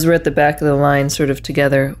 And Ezra at the back of the line, sort of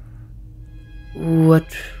together. What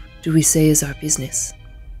do we say is our business?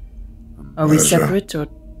 Are we separate or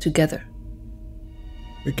together?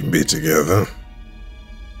 We can be together.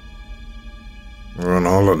 We're on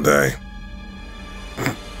holiday.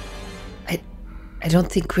 I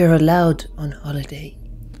don't think we're allowed on holiday.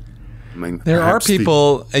 I mean, there are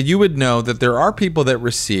people, you would know that there are people that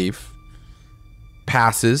receive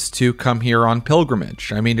passes to come here on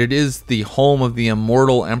pilgrimage. I mean, it is the home of the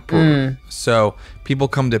immortal emperor. So people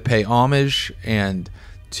come to pay homage and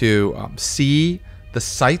to see the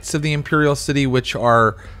sights of the Imperial City, which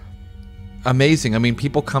are amazing. I mean,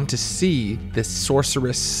 people come to see this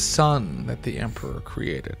sorceress sun that the emperor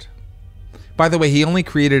created. By the way, he only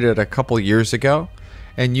created it a couple years ago,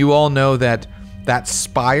 and you all know that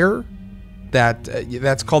spire,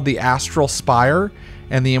 that's called the astral spire,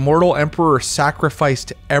 and the immortal emperor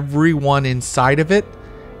sacrificed everyone inside of it.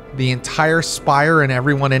 The entire spire and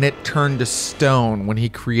everyone in it turned to stone when he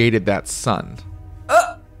created that sun.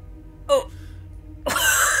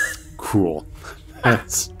 Cool.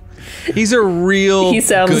 He's a real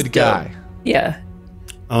good guy. Dumb. Yeah.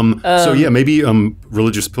 So yeah, maybe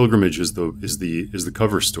religious pilgrimage is the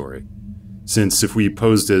cover story. Since if we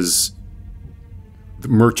posed as the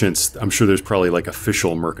merchants, I'm sure there's probably like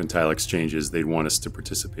official mercantile exchanges they'd want us to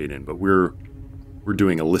participate in, but we're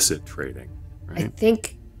doing illicit trading. Right?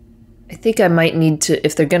 I think I might need to,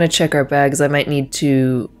 if they're gonna check our bags, I might need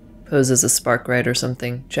to pose as a spark ride or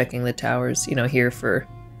something, checking the towers, here for.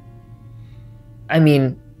 I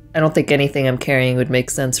mean, I don't think anything I'm carrying would make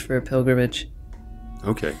sense for a pilgrimage.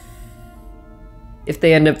 Okay. If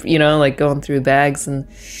they end up, like going through bags, and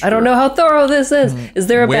I don't know how thorough this is. Is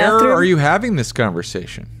there a bathroom? Where are you having this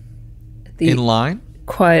conversation? In line?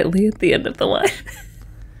 Quietly at the end of the line.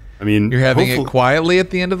 I mean, you're having it quietly at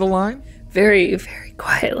the end of the line? Very, very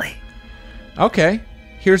quietly. Okay.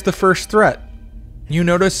 Here's the first threat. You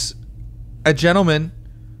notice a gentleman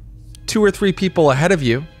 2 or 3 people ahead of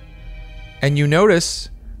you, and you notice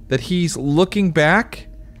that he's looking back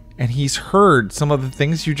and he's heard some of the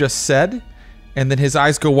things you just said, and then his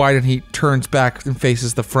eyes go wide and he turns back and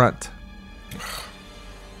faces the front.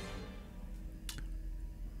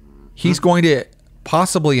 He's going to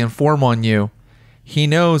possibly inform on you. He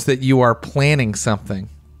knows that you are planning something.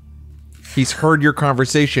 He's heard your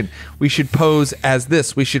conversation. We should pose as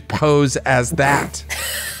this. We should pose as that.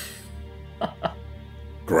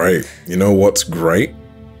 Great. You know what's great?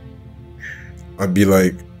 I'd be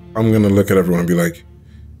like, I'm going to look at everyone and be like,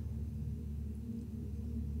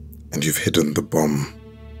 and you've hidden the bomb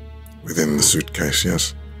within the suitcase,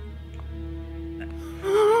 yes?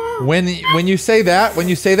 When you say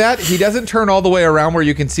that, he doesn't turn all the way around where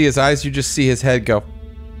you can see his eyes. You just see his head go.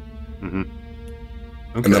 Mm-hmm.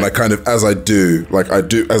 Okay. And then I kind of, as I do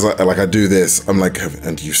this, I'm like,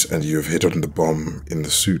 and you have hidden the bomb in the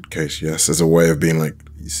suitcase, yes? As a way of being like,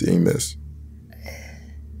 you seeing this?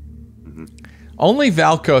 Only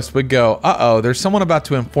Valkos would go, there's someone about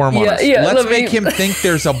to inform on us. Let's make him think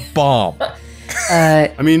there's a bomb.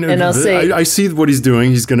 I mean, and I see what he's doing.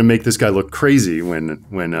 He's going to make this guy look crazy when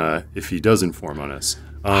if he does inform on us.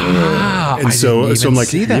 So I'm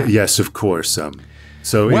like, yes, of course. I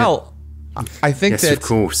think yes, of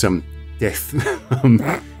course. Death,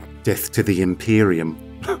 death to the Imperium.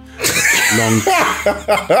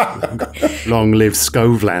 Long live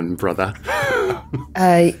Skovland, brother.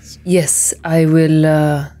 Yes, I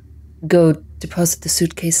will go deposit the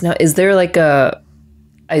suitcase now. Is there like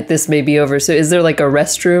this may be over, so is there like a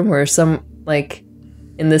restroom or some, like,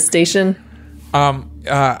 in this station?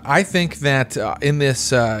 I think that in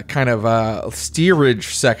this kind of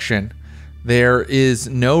steerage section, there is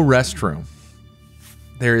no restroom.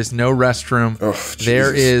 There is no restroom. Oh,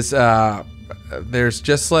 there Jesus. is there's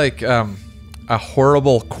just like a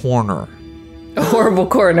horrible corner. A horrible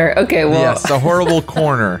corner. Okay, well, Yes, a horrible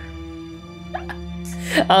corner.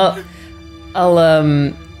 I'll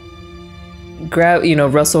grab,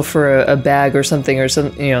 rustle for a bag or something,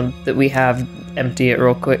 that we have, empty it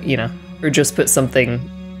real quick, or just put some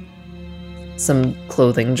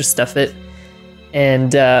clothing, just stuff it,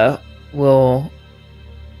 and we'll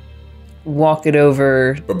walk it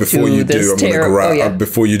over. But before to you this do, I'm gonna grab. yeah.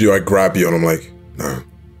 Before you do, I grab you and I'm like, no.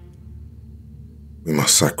 We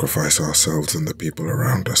must sacrifice ourselves and the people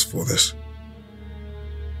around us for this.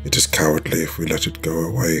 It is cowardly if we let it go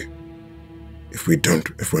away. If we're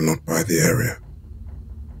not by the area.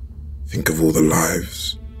 Think of all the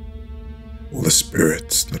lives, all the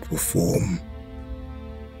spirits that will form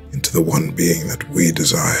into the one being that we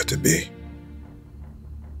desire to be.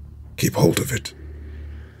 Keep hold of it.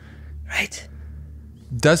 Right.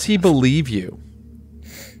 Does he believe you?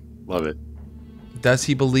 Love it. Does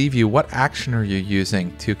he believe you? What action are you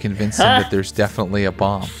using to convince him that there's definitely a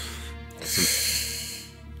bomb?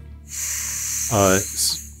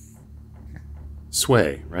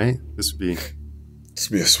 Sway, right? This would be This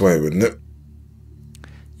would be a sway, wouldn't it?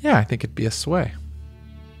 Yeah, I think it'd be a sway.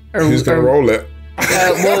 Who's gonna roll it?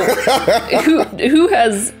 Well, who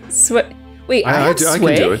has sway? Wait, I have sway? I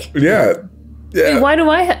can do it. Yeah. Yeah. Wait, why do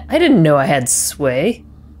I didn't know I had sway.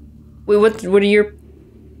 Wait, what do you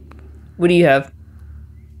have?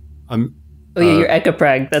 I'm You're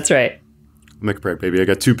Echoprag. That's right. McAdam, baby. I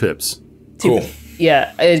got 2 pips. Cool.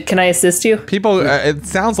 Yeah. Can I assist you? People, it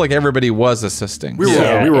sounds like everybody was assisting. We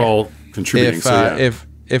were all contributing.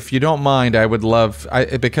 If you don't mind, I would love,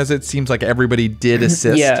 because it seems like everybody did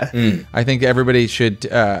assist. Yeah. I think everybody should,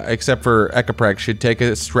 except for Echoprag, should take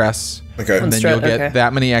a stress. Okay. And then you'll get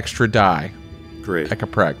that many extra die. Great.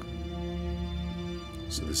 Echoprag.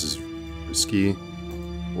 So this is risky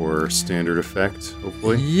or standard effect,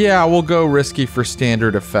 hopefully. Yeah, we'll go risky for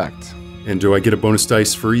standard effect. And do I get a bonus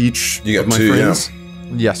dice for each You of get my 2, friends?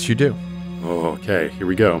 Yes, you do. Oh, okay. Here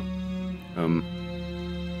we go. Oh.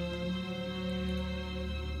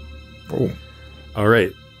 All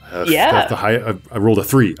right. Yeah. I rolled a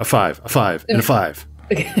 3, a 5, a 5, and a 5.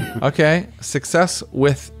 Okay, success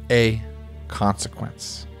with a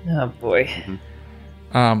consequence. Oh boy.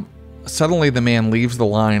 Suddenly the man leaves the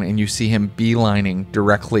line and you see him beelining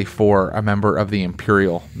directly for a member of the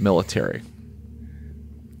Imperial military.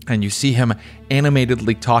 And you see him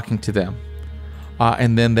animatedly talking to them.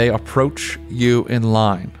 And then they approach you in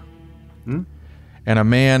line. And a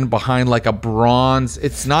man behind like a bronze,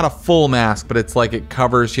 it's not a full mask, but it's like it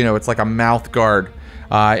covers, it's like a mouth guard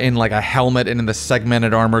in like a helmet and in the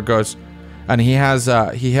segmented armor goes, and he has,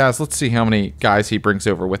 let's see how many guys he brings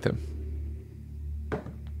over with him.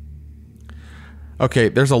 Okay,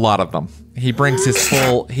 there's a lot of them. He brings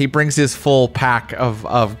his full pack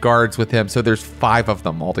of guards with him, so there's 5 of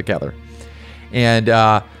them altogether. And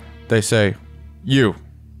they say, you,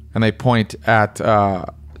 and they point at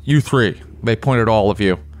you 3. They point at all of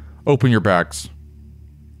you. Open your bags.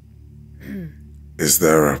 Is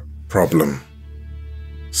there a problem,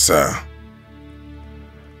 sir?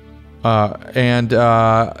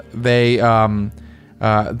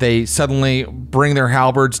 They suddenly bring their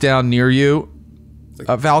halberds down near you,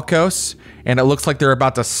 Valkos, and it looks like they're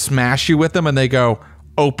about to smash you with them, and they go,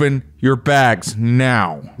 open your bags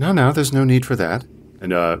now. No, there's no need for that.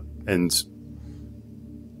 And I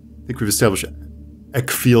think we've established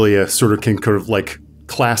Ecphilia sort of can kind of like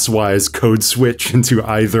class-wise code switch into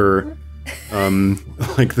either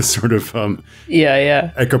like the sort of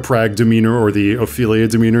Echoprag demeanor or the Ophelia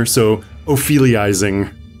demeanor. So Opheliizing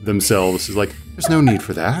themselves is like, there's no need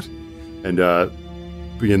for that. And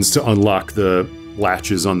begins to unlock the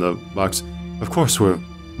latches on the box. Of course, we're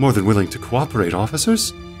more than willing to cooperate,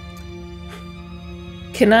 officers.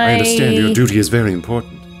 Can I understand your duty is very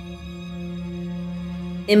important.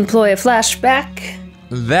 Employ a flashback?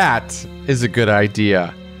 That is a good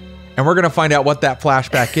idea. And we're going to find out what that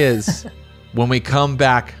flashback is when we come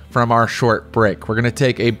back from our short break. We're going to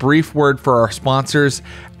take a brief word for our sponsors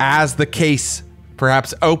as the case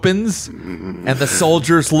perhaps opens and the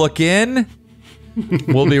soldiers look in.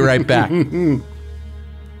 We'll be right back.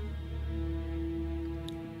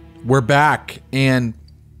 We're back, and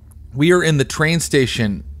we are in the train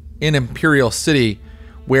station in Imperial City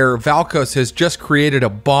where Valkos has just created a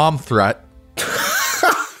bomb threat.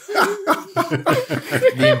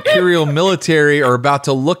 The Imperial military are about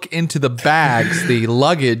to look into the bags, the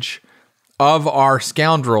luggage of our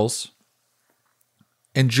scoundrels.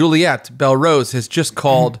 And Juliet Belrose has just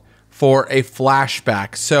called for a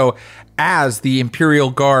flashback. So as the Imperial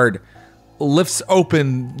Guard lifts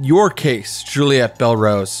open your case, Juliet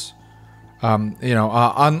Belrose, unclasps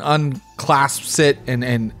it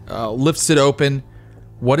and lifts it open,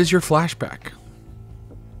 what is your flashback?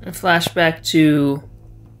 A flashback to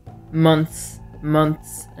months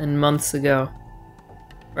and months ago.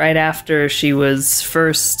 Right after she was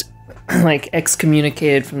first,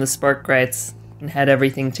 excommunicated from the Sparkrites and had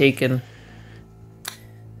everything taken.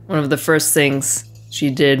 One of the first things she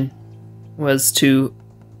did was to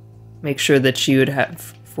make sure that she would have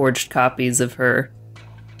forged copies of her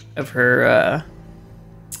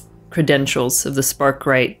credentials of the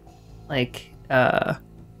Sparkrite,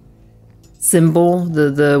 symbol,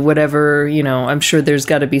 the whatever, I'm sure there's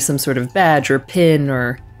got to be some sort of badge or pin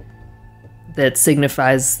or that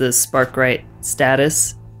signifies the Sparkrite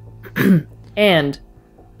status. And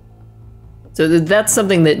so that's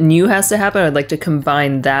something that new has to happen. I'd like to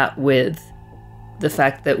combine that with the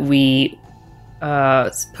fact that we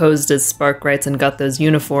posed as Sparkrites and got those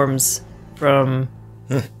uniforms from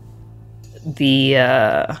the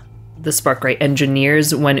Sparkrite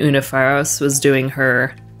engineers when Unifaros was doing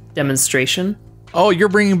her demonstration. Oh, you're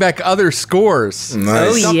bringing back other scores.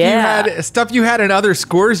 Nice. Oh, yeah. Stuff you had in other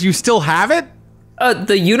scores, you still have it?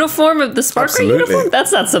 The uniform of the Sparkrite Absolutely. uniform?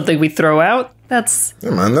 That's not something we throw out.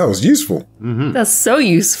 Yeah, man, that was useful. That's so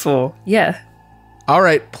useful. Yeah. All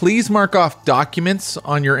right, please mark off documents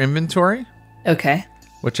on your inventory, Okay.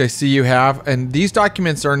 which I see you have. And these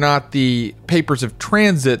documents are not the papers of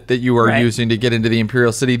transit that you are Right. using to get into the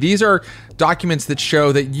Imperial City. These are documents that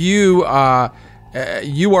show that you are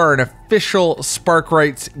an official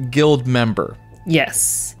Sparkrites Guild member.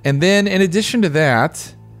 Yes. And then, in addition to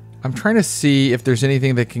that, I'm trying to see if there's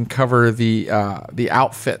anything that can cover the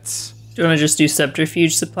outfits. Do you want to just do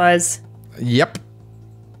subterfuge supplies? Yep.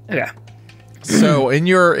 Okay. So in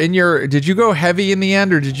your, did you go heavy in the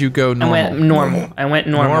end or did you go normal? I went normal. I went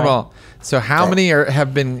normal. Normal. So how many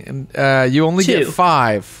have been? You only get 2.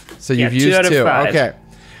 5. So Yeah, you've 2 used out of 2. 5. Okay.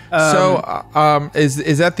 So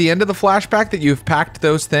is that the end of the flashback that you've packed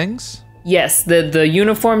those things? Yes, the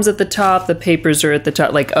uniform's at the top, the papers are at the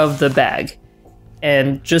top, of the bag.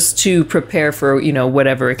 And just to prepare for,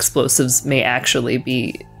 whatever explosives may actually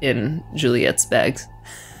be in Juliet's bags.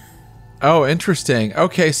 Oh, interesting.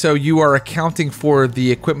 Okay, so you are accounting for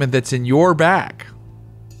the equipment that's in your bag.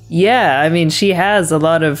 Yeah, I mean, she has a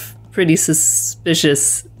lot of pretty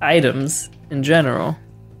suspicious items in general.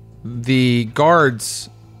 The guards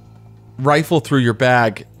rifle through your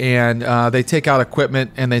bag and they take out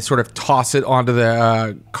equipment and they sort of toss it onto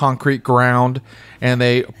the concrete ground and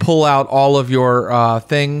they pull out all of your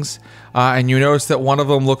things and you notice that one of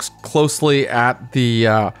them looks closely at the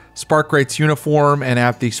Sparkrites uniform and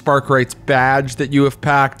at the Sparkrites badge that you have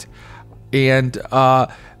packed, and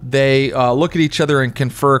they look at each other and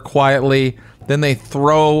confer quietly. Then they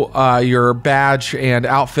throw your badge and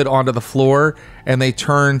outfit onto the floor and they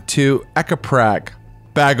turn to Ekaprag.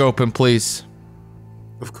 Bag open, please.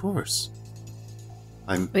 Of course.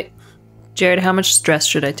 Wait, Jared, how much stress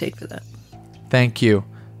should I take for that? Thank you.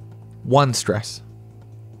 1 stress.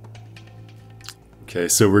 Okay,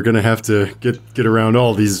 so we're gonna have to get around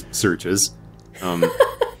all these searches.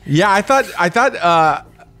 Yeah, I thought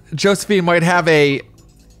Josephine might have a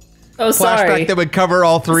Oh, flashback sorry. that would cover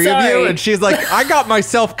all 3 of you, Sorry. and she's like, I got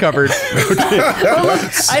myself covered.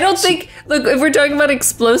 I don't think. Look, if we're talking about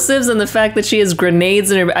explosives and the fact that she has grenades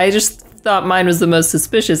in her, I just thought mine was the most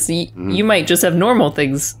suspicious. You might just have normal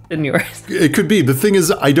things in yours. It could be. The thing is,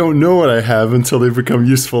 I don't know what I have until they become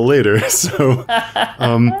useful later. So,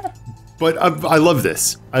 but I love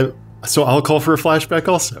this. So I'll call for a flashback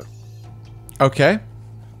also. Okay.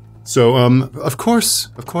 So, of course,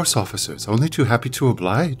 officers. Only too happy to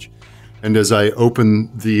oblige. And as I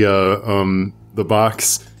open the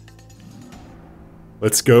box,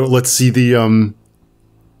 let's go. Let's see the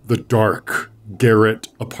dark garret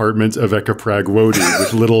apartment of Ekaprag Wodi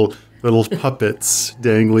with little puppets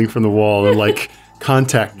dangling from the wall and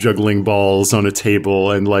contact juggling balls on a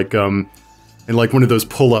table and one of those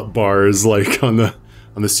pull-up bars on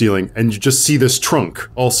the ceiling. And you just see this trunk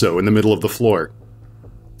also in the middle of the floor.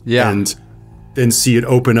 Yeah. And then see it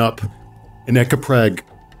open up and Ekaprag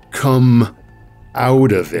come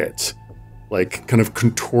out of it, kind of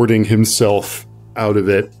contorting himself out of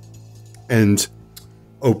it and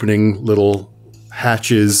opening little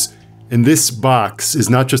hatches. And this box is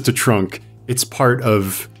not just a trunk, it's part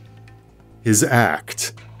of his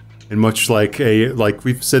act. And much like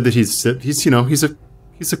we've said that he's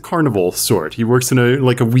a carnival sort. He works in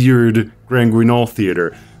a weird Grand Guignol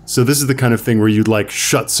theater. So this is the kind of thing where you'd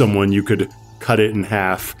shut someone, you could cut it in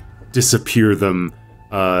half, disappear them,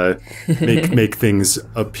 make things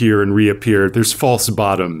appear and reappear. There's false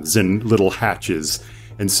bottoms and little hatches.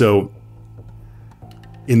 And so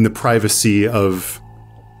in the privacy of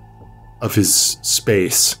his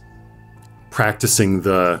space, practicing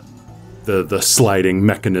the sliding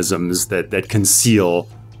mechanisms that conceal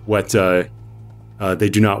what they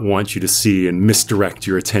do not want you to see and misdirect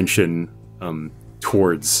your attention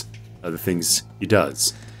towards the things he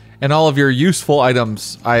does. And all of your useful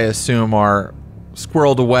items, I assume, are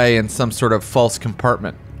squirreled away in some sort of false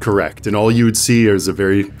compartment. Correct. And all you would see is a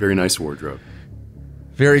very, very nice wardrobe.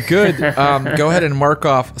 Very good. Go ahead and mark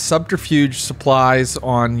off subterfuge supplies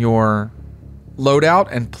on your loadout,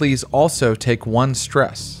 and please also take 1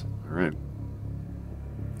 stress. All right.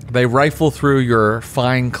 They rifle through your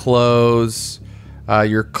fine clothes,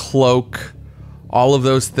 your cloak, all of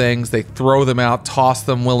those things. They throw them out, toss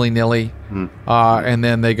them willy-nilly, and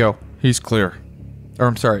then they go, he's clear. Or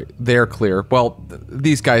I'm sorry, they're clear. Well,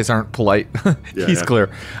 these guys aren't polite. He's clear.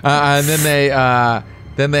 And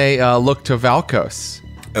then they look to Valkos.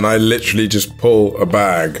 And I literally just pull a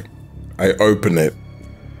bag, I open it,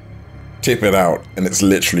 tip it out, and it's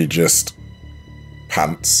literally just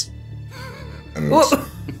pants and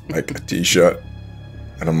like a t-shirt.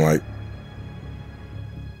 And I'm like,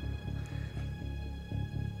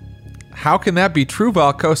 how can that be true,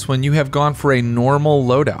 Valkos, when you have gone for a normal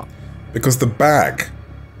loadout? because the bag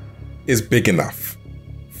is big enough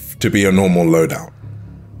to be a normal loadout.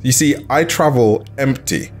 You see, I travel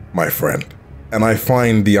empty, my friend, and I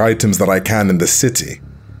find the items that I can in the city.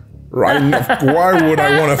 Right? Why would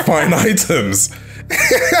I want to find items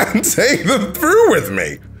and take them through with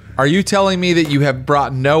me? Are you telling me that you have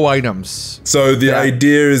brought no items? So the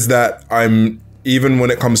idea is that even when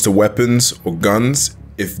it comes to weapons or guns,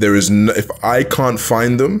 if I can't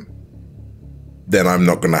find them, then I'm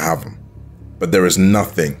not going to have them. But there is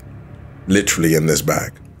nothing literally in this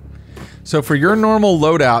bag. So for your normal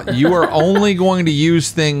loadout, you are only going to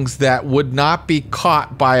use things that would not be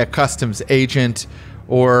caught by a customs agent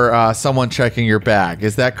or someone checking your bag.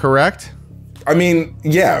 Is that correct? I mean,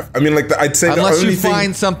 yeah. I mean, like, I'd say the only Unless you thing,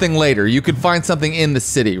 find something later. You could find something in the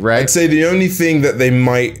city, right? I'd say the only thing that they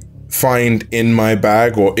might find in my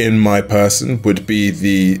bag or in my person would be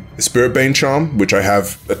the Spirit Bane charm, which I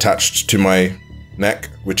have attached to my neck,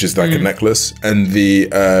 which is like a necklace, and the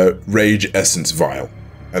Rage Essence vial.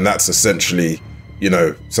 And that's essentially,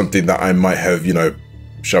 something that I might have,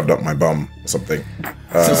 shoved up my bum or something.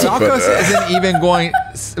 So Valkos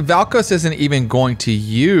isn't even going to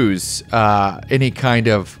use any kind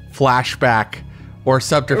of flashback or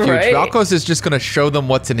subterfuge. Right. Valkos is just going to show them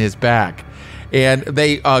what's in his bag. And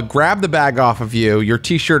they grab the bag off of you. Your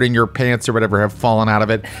t-shirt and your pants or whatever have fallen out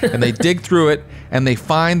of it. And they dig through it and they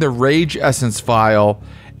find the Rage Essence vial.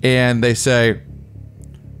 And they say,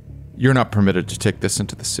 "You're not permitted to take this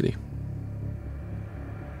into the city."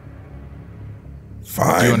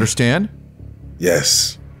 Fine. Do you understand?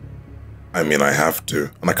 Yes. I mean, I have to.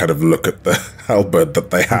 And I kind of look at the halberd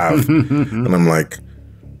that they have. And I'm like,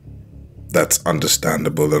 that's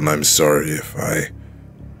understandable. And I'm sorry if I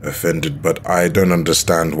offended, but I don't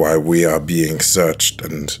understand why we are being searched.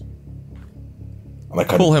 And I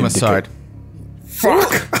kind Pull of him indicate- aside.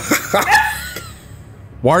 Fuck.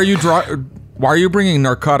 Why are you bringing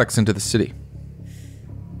narcotics into the city?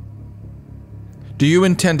 Do you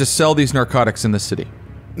intend to sell these narcotics in the city?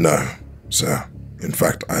 No, sir. In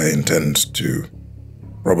fact, I intend to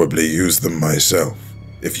probably use them myself,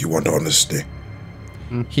 if you want honesty.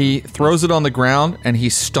 He throws it on the ground and he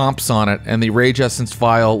stomps on it, and the Rage Essence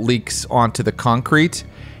vial leaks onto the concrete,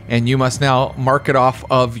 and you must now mark it off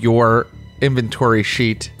of your inventory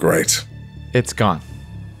sheet. Great. It's gone.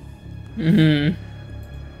 I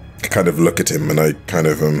kind of look at him and I kind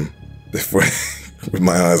of, with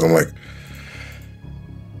my eyes, I'm like,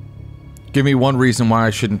 Give me one reason why I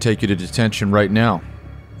shouldn't take you to detention right now.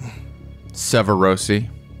 Severosi.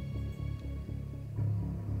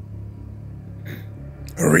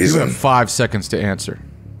 a You reason. have 5 seconds to answer.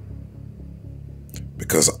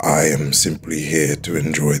 Because I am simply here to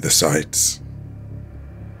enjoy the sights.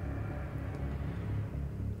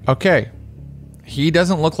 Okay. He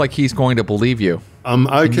doesn't look like he's going to believe you.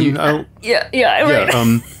 The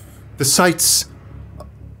sights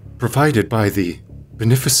provided by the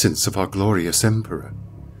beneficence of our glorious emperor.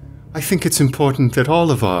 I think it's important that all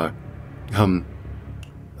of our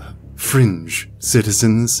fringe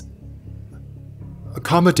citizens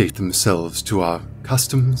accommodate themselves to our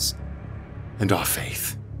customs and our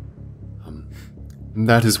faith. And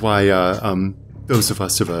that is why those of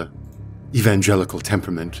us of a evangelical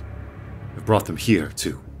temperament have brought them here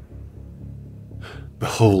to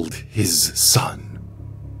behold his son.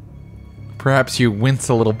 Perhaps you wince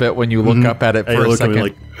a little bit when you look up at it for a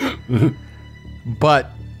second. But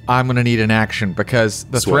I'm going to need an action because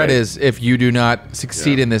the threat is if you do not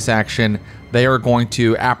succeed in this action, they are going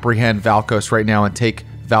to apprehend Valkos right now and take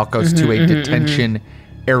Valkos to a detention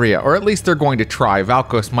area. Or at least they're going to try.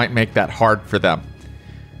 Valkos might make that hard for them.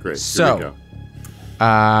 Great. So, here we go.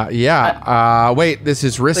 wait, this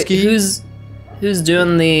is risky. Wait, who's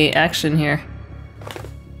doing the action here?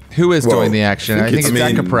 Who is doing the action? I think it's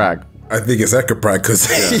Ekaprag. I think it's Ekaprag because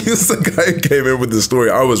he's the guy who came in with the story.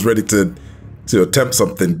 I was ready to attempt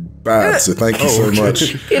something bad, so thank you so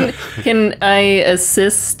much. Can I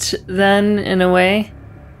assist then in a way?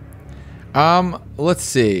 Let's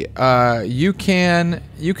see. You can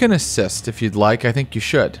assist if you'd like. I think you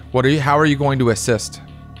should. How are you going to assist?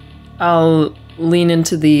 I'll lean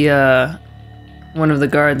into the one of the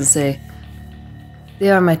guards and say, "They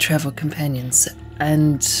are my travel companions,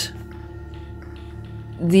 and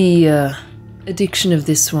the addiction of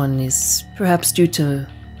this one is perhaps due to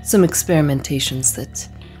some experimentations that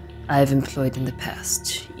I've employed in the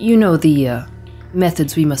past. You know the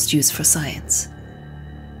methods we must use for science."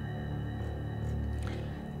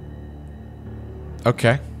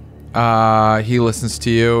 Okay. He listens to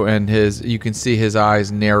you, and you can see his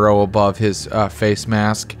eyes narrow above his face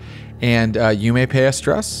mask, and you may pay a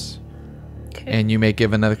stress, and you may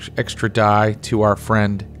give an extra die to our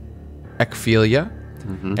friend Ekphelia.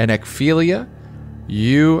 And Ekphelia,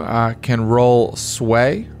 you can roll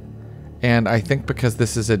sway, and I think because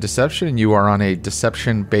this is a deception, and you are on a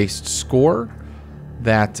deception-based score,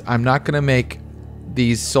 that I'm not going to make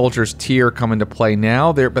these soldiers' tier come into play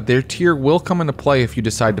now, but their tier will come into play if you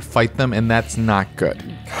decide to fight them, and that's not good.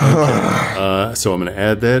 So I'm going to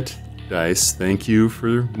add that dice. Thank you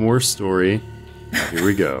for more story. Here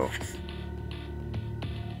we go.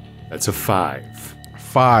 That's a 5.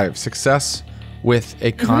 5. Success with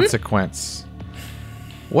a consequence.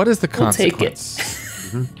 What is the consequence?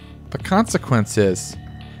 We'll take The consequence is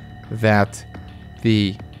that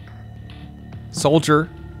the soldier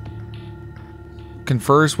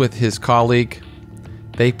confers with his colleague.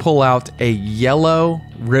 They pull out a yellow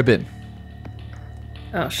ribbon.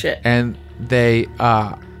 Oh, shit. And they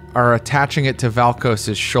are attaching it to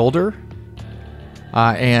Valkos' shoulder.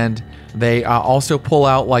 And they also pull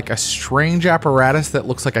out like a strange apparatus that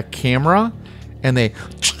looks like a camera. And they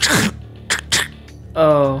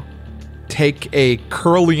take a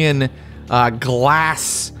Curlian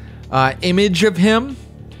glass image of him.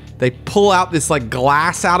 They pull out this like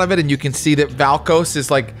glass out of it, and you can see that Valkos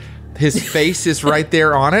is like, his face is right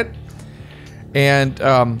there on it. And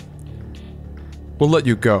we'll let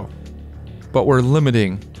you go, but we're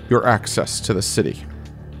limiting your access to the city.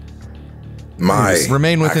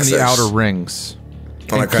 Remain within the outer rings.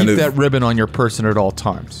 And keep that ribbon on your person at all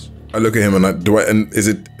times. I look at him and is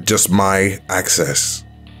it just my access?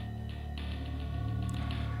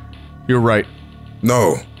 You're right.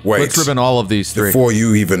 No, wait. Let's ribbon all of these 3. Before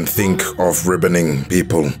you even think of ribboning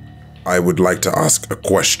people, I would like to ask a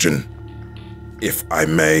question, if I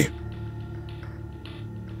may.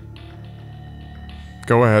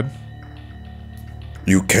 Go ahead.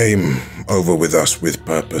 You came over with us with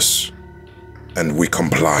purpose, and we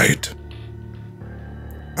complied.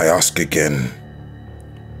 I ask again,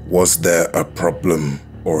 was there a problem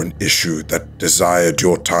or an issue that desired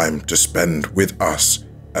your time to spend with us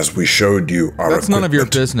as we showed you our equipment? That's none of your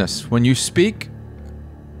business. When you speak,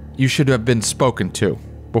 you should have been spoken to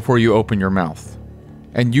before you open your mouth.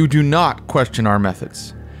 And you do not question our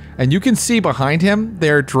methods. And you can see behind him,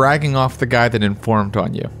 they're dragging off the guy that informed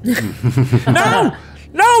on you. No!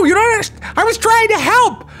 No, you don't understand. I was trying to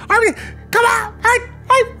help! Come on!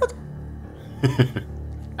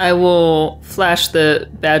 I will flash the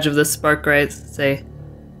badge of the Spark Rights and say,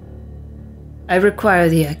 I require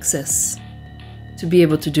the access to be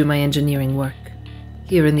able to do my engineering work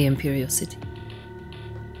here in the Imperial City.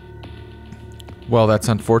 Well, that's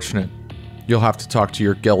unfortunate. You'll have to talk to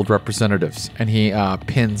your guild representatives. And he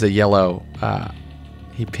pins a yellow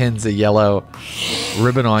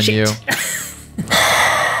ribbon on you.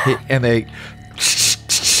 And they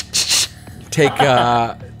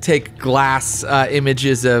take glass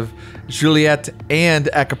images of Juliet and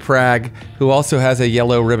Ekaprag, who also has a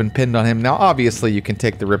yellow ribbon pinned on him. Now, obviously, you can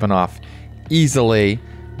take the ribbon off easily,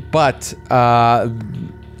 but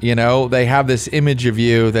they have this image of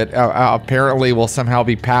you that apparently will somehow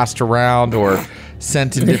be passed around or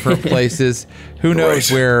sent in different places. Who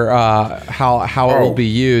knows where how it will be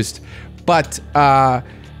used? But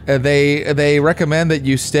they recommend that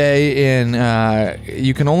you stay in.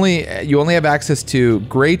 You only have access to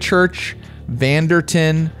Greychurch,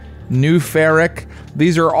 Vanderton, New Ferric.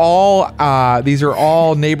 These are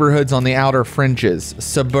all neighborhoods on the outer fringes.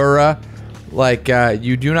 Sabura, like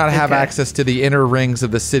you do not have access to the inner rings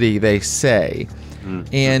of the city, they say.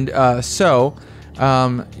 And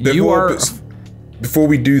Before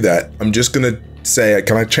we do that, I'm just gonna say,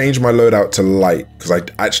 can I change my loadout to light? Because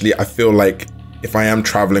I feel like if I am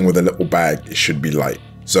traveling with a little bag, it should be light.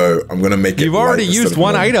 So I'm gonna make it. You've already used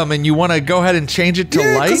one item, and you want to go ahead and change it to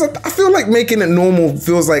light. Because I feel like making it normal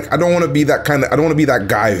feels like I don't want to be that kind of. I don't want to be that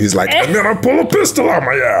guy who's like, I'm gonna pull a pistol out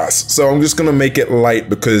my ass. So I'm just gonna make it light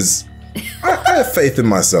because I have faith in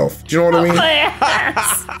myself. Do you know what I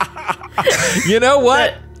mean? You know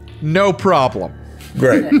what? No problem.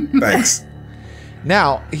 Great, thanks.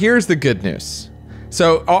 Now, here's the good news.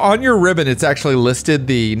 So on your ribbon, it's actually listed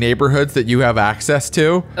the neighborhoods that you have access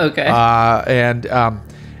to. Okay.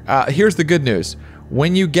 Here's the good news.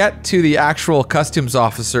 When you get to the actual customs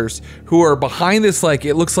officers who are behind this, like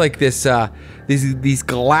it looks like this, these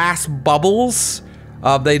glass bubbles,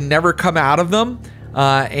 they never come out of them,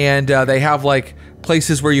 and they have like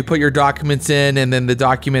places where you put your documents in, and then the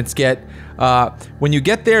documents get. When you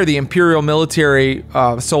get there, the Imperial military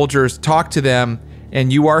soldiers talk to them,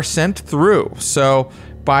 and you are sent through. So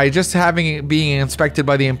by just being inspected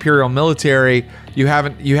by the Imperial military, you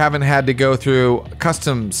haven't had to go through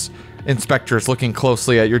customs inspectors looking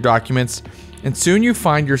closely at your documents, and soon you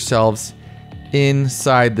find yourselves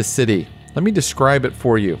inside the city. Let me describe it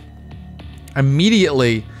for you.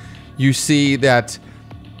 Immediately, you see that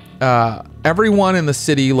everyone in the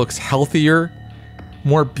city looks healthier,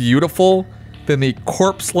 more beautiful than the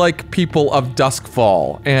corpse-like people of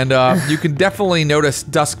Duskvol. And you can definitely notice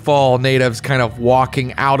Duskvol natives kind of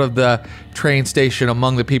walking out of the train station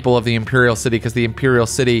among the people of the Imperial City, because the Imperial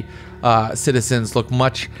City citizens look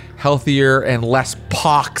much healthier and less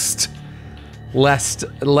poxed, less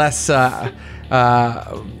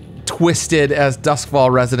twisted as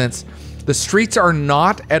Duskvol residents. The streets are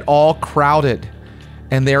not at all crowded,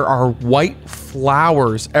 and there are white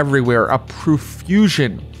flowers everywhere, a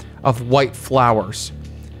profusion of white flowers.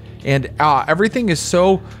 And everything is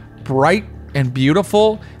so bright and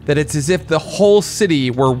beautiful that it's as if the whole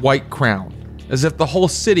city were White Crown, as if the whole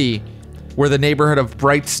city were the neighborhood of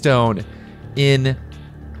Brightstone in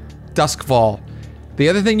Duskvol. The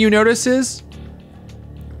other thing you notice is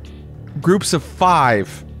groups of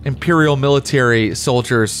 5 Imperial military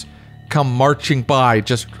soldiers come marching by,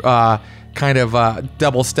 just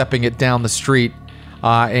double stepping it down the street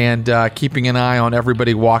and keeping an eye on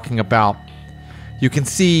everybody walking about. You can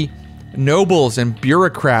see nobles and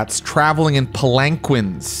bureaucrats traveling in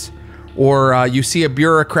palanquins, or you see a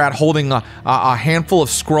bureaucrat holding a handful of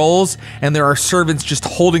scrolls, and there are servants just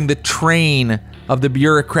holding the train of the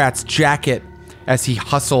bureaucrat's jacket as he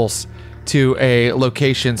hustles to a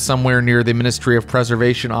location somewhere near the Ministry of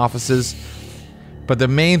Preservation offices. But the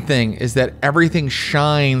main thing is that everything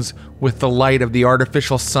shines with the light of the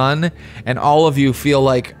artificial sun, and all of you feel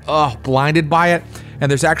like, blinded by it. And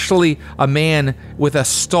there's actually a man with a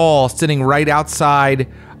stall sitting right outside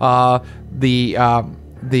the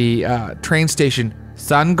train station.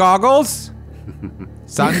 Sun goggles?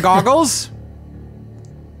 Sun goggles?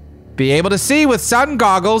 Be able to see with sun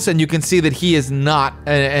goggles, and you can see that he is not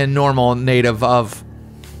a normal native of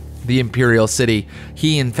the Imperial City.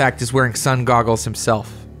 He, in fact, is wearing sun goggles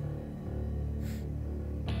himself.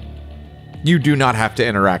 You do not have to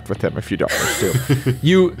interact with him if you don't want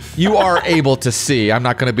to. You are able to see. I'm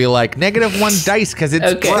not going to be like -1 dice because it's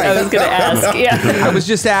okay. bright. I was going to ask. Yeah. I was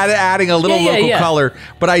just adding a little local color,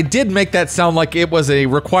 but I did make that sound like it was a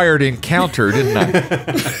required encounter, didn't I?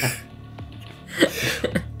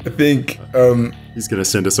 I think he's going to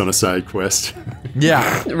send us on a side quest.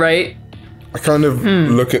 Yeah. Right. I kind of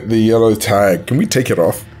look at the yellow tag. Can we take it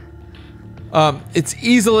off? It's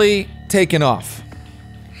easily taken off.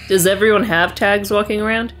 Does everyone have tags walking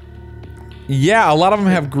around? Yeah, a lot of them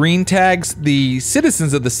have green tags. The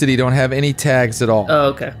citizens of the city don't have any tags at all. Oh,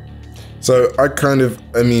 okay. So I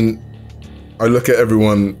look at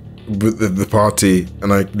everyone with the party,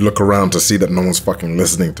 and I look around to see that no one's fucking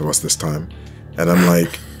listening to us this time. And I'm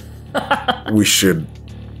like, we should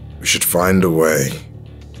find a way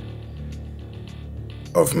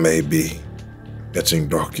of maybe getting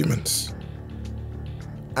documents.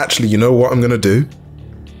 Actually, you know what I'm gonna do?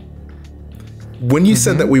 When you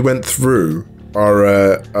said that we went through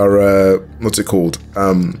our what's it called?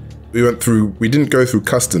 We didn't go through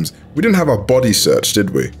customs. We didn't have our body searched, did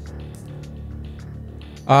we?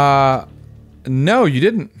 No, you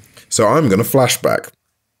didn't. So I'm gonna flashback.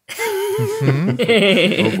 Oh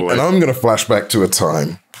boy. And I'm gonna flashback to a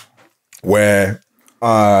time where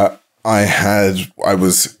I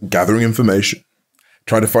was gathering information,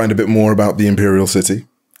 try to find a bit more about the Imperial City.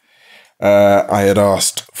 I had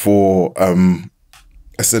asked for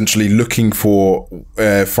essentially looking for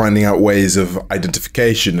finding out ways of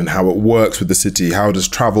identification and how it works with the city. How does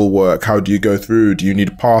travel work? How do you go through? Do you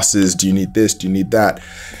need passes? Do you need this? Do you need that?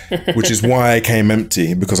 Which is why I came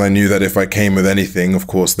empty, because I knew that if I came with anything, of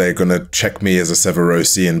course, they're going to check me as a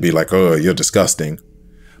Severosi and be like, oh, you're disgusting.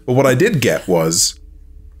 But what I did get was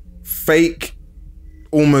fake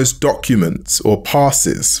almost documents or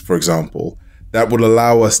passes, for example, that would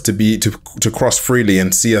allow us to cross freely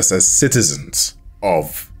and see us as citizens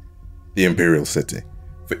of the Imperial City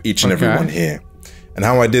for each and every one here. And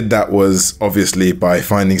how I did that was obviously by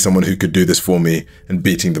finding someone who could do this for me and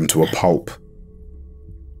beating them to a pulp.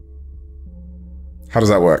 How does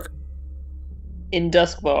that work? In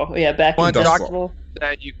Duskvol. Yeah, back in Duskvol.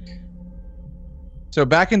 So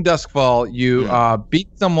back in Duskvol, you beat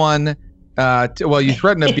someone, you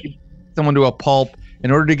threatened to beat someone to a pulp in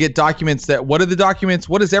order to get documents that, what are the documents?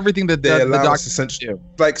 What is everything that the documents essentially do?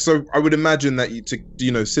 Like, so I would imagine that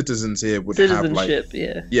citizens here would have like...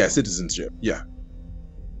 yeah. Yeah, citizenship, yeah.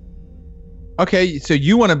 Okay, so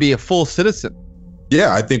you want to be a full citizen.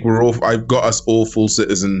 Yeah, I think I've got us all full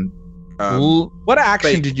citizen. What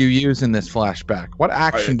action did you use in this flashback? What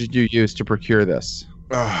action did you use to procure this?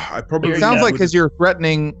 It sounds like because you're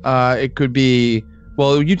threatening, it could be,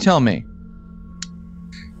 well, you tell me.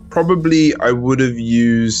 Probably I would have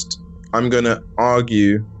used, I'm going to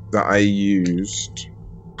argue that I used,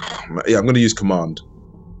 I'm going to use command.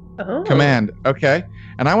 Oh. Command, okay.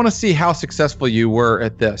 And I want to see how successful you were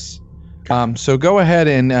at this. So go ahead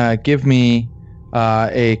and give me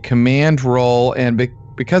a command roll, and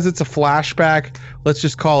because it's a flashback, let's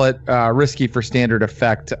just call it risky for standard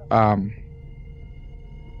effect. Can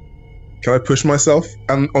I push myself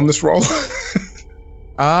on this roll?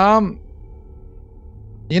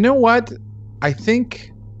 You know what? I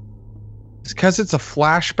think it's because it's a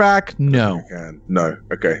flashback. No. No.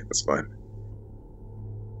 Okay, that's fine.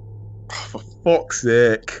 Oh, for fuck's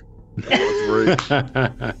sake.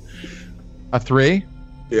 A 3?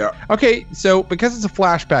 Yeah. Okay, so because it's a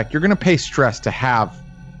flashback, you're going to pay stress to have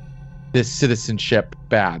this citizenship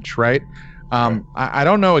badge, right? I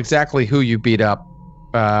don't know exactly who you beat up,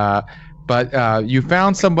 but you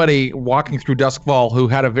found somebody walking through Duskvol who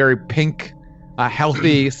had a very pink,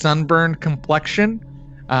 healthy, sunburned complexion,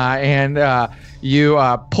 and you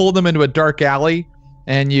pulled them into a dark alley,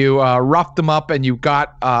 and you roughed them up, and you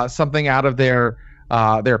got something out of their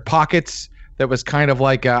pockets that was kind of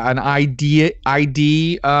like an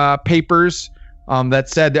ID papers that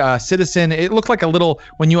said citizen. It looked like a little,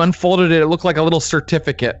 when you unfolded it, it looked like a little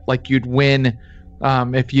certificate, like you'd win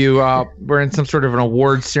if you were in some sort of an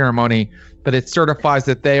award ceremony, but it certifies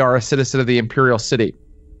that they are a citizen of the Imperial City.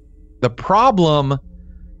 The problem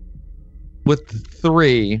with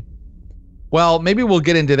 3, well, maybe we'll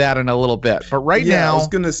get into that in a little bit, but right now,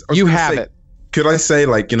 you have it. Could I say,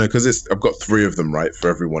 like, because I've got 3 of them, right, for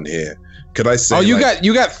everyone here. Could I say? Oh, you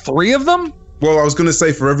got 3 of them? Well, I was going to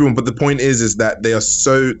say for everyone, but the point is that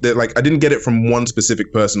they're like, I didn't get it from one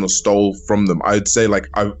specific person or stole from them. I would say like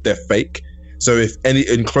they're fake. So if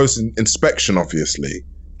in close inspection, obviously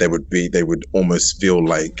they would almost feel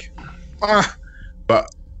like, but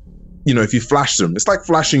if you flash them, it's like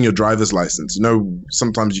flashing your driver's license.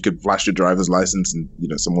 Sometimes you could flash your driver's license and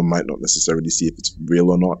someone might not necessarily see if it's real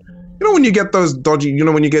or not. When you get those dodgy,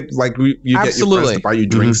 when you get like you get your friends to buy you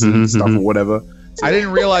drinks and stuff or whatever. I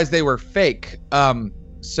didn't realize they were fake.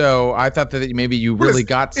 So I thought that maybe you really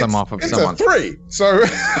got some off of someone. It's a 3, so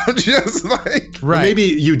just like right. Maybe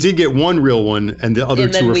you did get one real one, and the other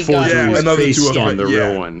 2 are forgeries based on the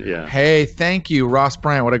real one. Yeah. Hey, thank you, Ross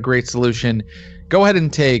Bryant. What a great solution. Go ahead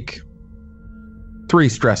and take 3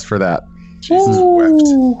 stress for that. Jesus wept.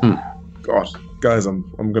 God. Guys,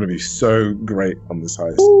 I'm gonna be so great on this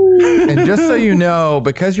heist. And just so you know,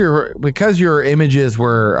 because your images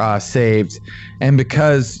were saved, and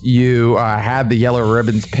because you had the yellow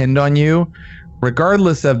ribbons pinned on you,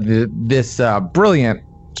 regardless of this brilliant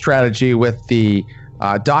strategy with the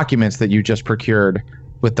documents that you just procured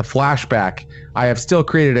with the flashback, I have still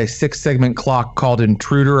created a 6-segment clock called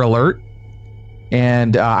Intruder Alert,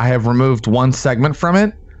 and I have removed 1 segment from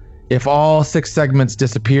it. If all 6 segments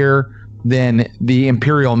disappear, then the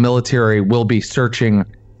Imperial military will be searching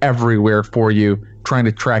everywhere for you, trying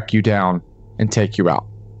to track you down and take you out.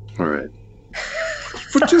 All right.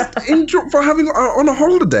 for having on a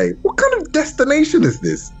holiday. What kind of destination is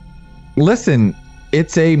this? Listen,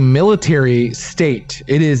 it's a military state.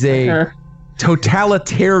 It is a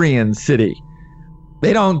totalitarian city.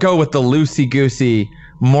 They don't go with the loosey-goosey,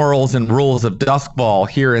 morals and rules of Duskvol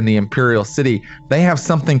here in the Imperial City. They have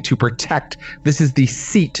something to protect. This is the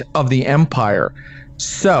seat of the Empire.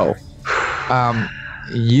 So,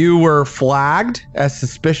 you were flagged as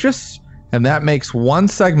suspicious, and that makes one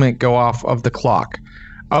segment go off of the clock.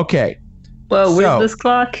 Okay. Well, where's this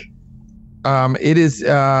clock? It is,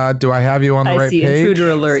 do I have you on the right page? I see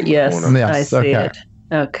intruder alert, yes. Yes, I see it.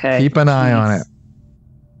 Okay. Keep an eye on it.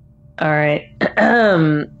 All right.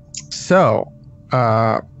 So, you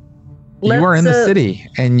are in the city,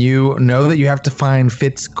 and you know that you have to find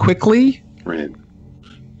Fitz quickly. Right.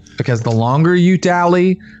 Because the longer you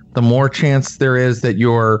dally, the more chance there is that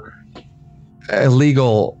your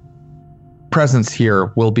illegal presence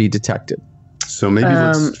here will be detected. So maybe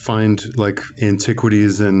let's find like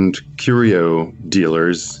antiquities and curio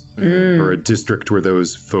dealers or a district where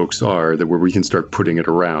those folks are, where we can start putting it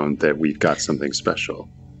around that we've got something special.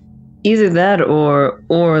 Either that or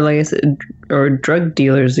like I said, or drug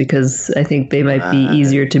dealers, because I think they might be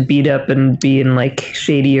easier to beat up and be in like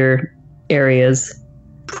shadier areas.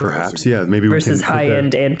 Perhaps, yeah. Maybe versus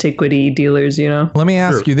high-end antiquity dealers, you know. Let me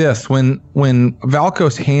ask you this: when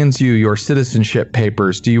Valkos hands you your citizenship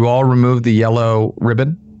papers, do you all remove the yellow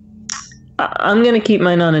ribbon? I'm gonna keep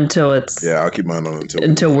mine on until it's. Yeah, I'll keep mine on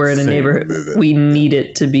until we're in a neighborhood. We need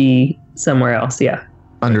it to be somewhere else. Yeah.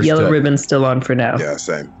 Understood. Yellow ribbon's still on for now. Yeah,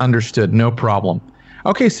 same. Understood. No problem.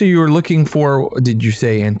 Okay, so you were looking for, did you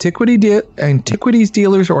say antiquities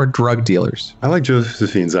dealers or drug dealers? I like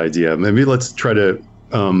Josephine's idea. Maybe let's try to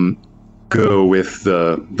go with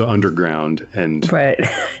the underground and right.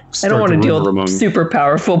 I don't want to deal with super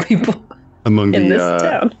powerful people among in this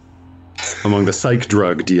town. Among the psych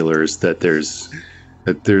drug dealers, that there's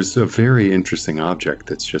a very interesting object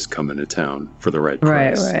that's just come into town for the right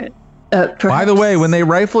price. Right. By the way, when they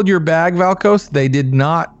rifled your bag, Valkos, they did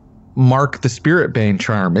not mark the Spirit Bane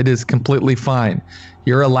charm. It is completely fine.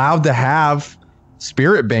 You're allowed to have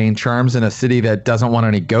Spirit Bane charms in a city that doesn't want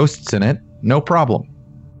any ghosts in it. No problem.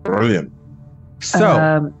 Brilliant.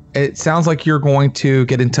 So, it sounds like you're going to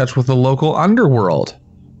get in touch with the local underworld.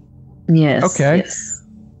 Yes. Okay. Yes.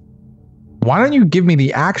 Why don't you give me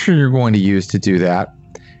the action you're going to use to do that?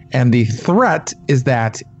 And the threat is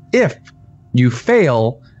that if you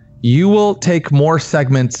fail, you will take more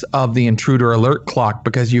segments of the intruder alert clock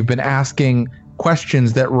because you've been asking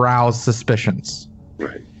questions that rouse suspicions.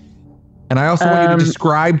 Right. And I also want you to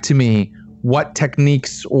describe to me what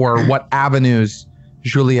techniques or what avenues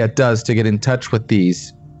Juliet does to get in touch with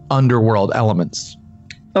these underworld elements.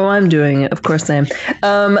 Oh, I'm doing it. Of course I am.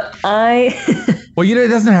 Well, it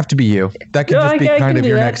doesn't have to be you. That can just be kind of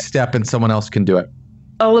your next step, and someone else can do it.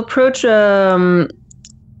 I'll approach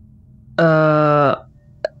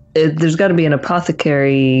there's got to be an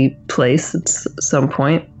apothecary place at some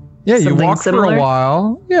point. Yeah, you walk for a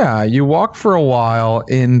while. Yeah, you walk for a while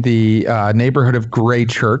in the neighborhood of Grey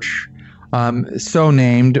Church, so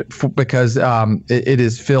named because it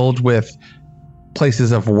is filled with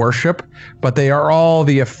places of worship, but they are all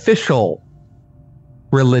the official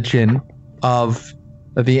religion of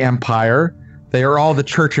the Empire. They are all the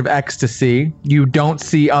Church of Ecstasy. You don't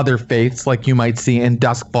see other faiths like you might see in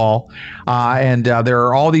Duskvol. And there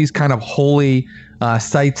are all these kind of holy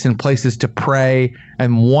sites and places to pray,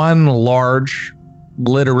 and one large,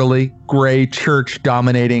 literally, gray church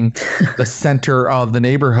dominating the center of the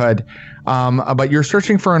neighborhood. But you're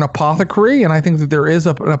searching for an apothecary, and I think that there is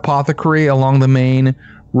an apothecary along the main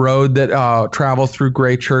road that travels through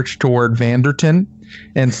Grey Church toward Vanderton.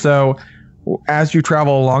 And so as you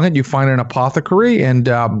travel along it, you find an apothecary, and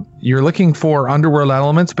you're looking for underworld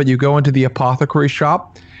elements, but you go into the apothecary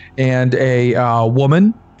shop, and a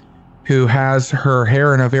woman who has her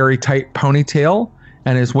hair in a very tight ponytail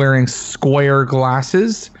and is wearing square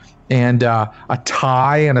glasses and a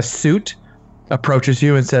tie and a suit approaches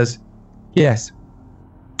you and says, "Yes."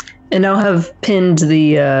 And I'll have pinned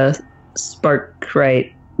the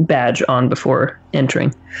Sparkrite badge on before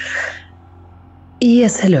entering.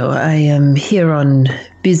 Yes, hello. I am here on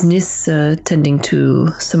business, tending to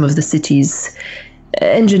some of the city's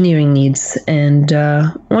engineering needs, and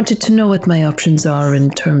wanted to know what my options are in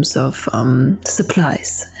terms of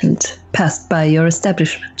supplies, and passed by your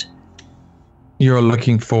establishment. You're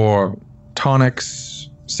looking for tonics,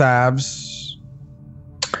 salves?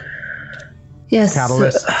 Yes.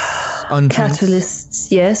 Catalysts?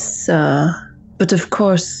 Catalysts, yes. But of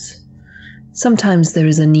course, sometimes there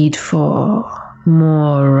is a need for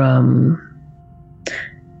more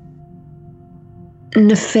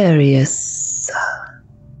nefarious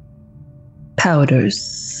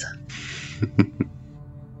powders.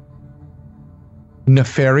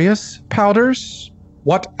 Nefarious powders?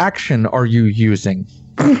 What action are you using?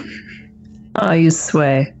 I'll use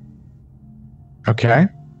sway. Okay.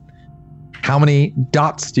 How many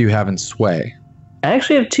dots do you have in sway? I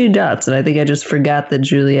actually have 2 dots, and I think I just forgot that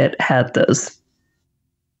Juliet had those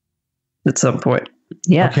at some point.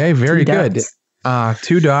 Yeah. Okay, very 2 good. dots.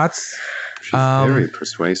 2 dots. She's very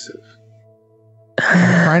persuasive.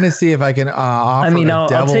 I'm trying to see if I can offer I'll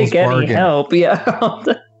devil's take bargain. any help. Yeah.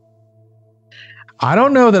 I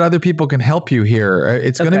don't know that other people can help you here.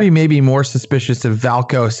 It's going to be maybe more suspicious if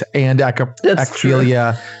Valkos and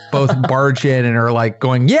Acphelia both barge in and are like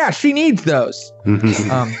going, yeah, she needs those.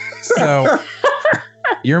 So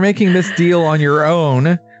you're making this deal on your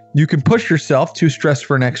own. You can push yourself, 2 stress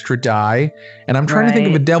for an extra die. And I'm trying to think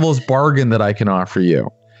of a devil's bargain that I can offer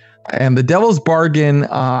you. And the devil's bargain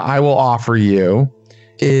I will offer you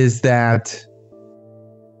is that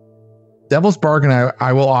devil's bargain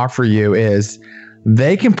I will offer you is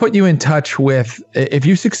they can put you in touch with, if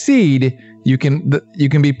you succeed, you can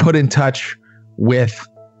be put in touch with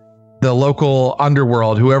the local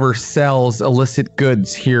underworld, whoever sells illicit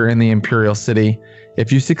goods here in the Imperial City.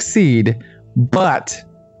 If you succeed, but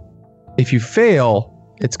if you fail,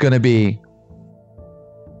 it's going to be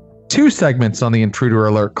 2 segments on the intruder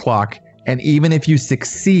alert clock. And even if you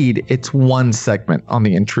succeed, it's 1 segment on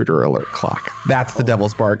the intruder alert clock. That's the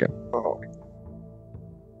devil's bargain.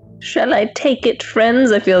 Shall I take it,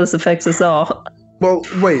 friends? I feel this affects us all. Well,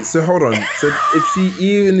 wait. So hold on. So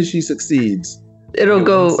even if she succeeds, It'll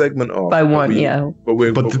go 1 segment off by 1, yeah. But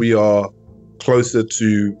we are closer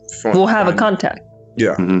to. We'll have a contact.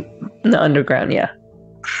 Yeah. In the underground, yeah.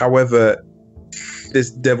 However,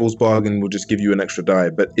 this devil's bargain will just give you an extra die.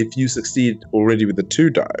 But if you succeed already with the 2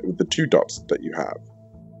 dots that you have,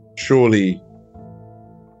 surely you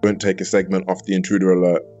won't take a segment off the intruder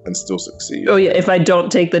alert and still succeed. Oh yeah, if I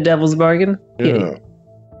don't take the devil's bargain? Yeah.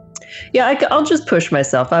 Yeah, I'll just push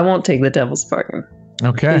myself. I won't take the devil's bargain.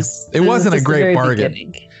 Okay. It wasn't a great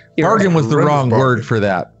bargain. Bargain was the wrong word for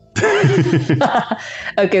that.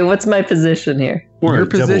 Okay, what's my position here? Your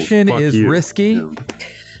position is risky.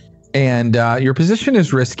 And your position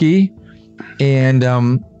is risky. And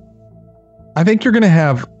I think you're going to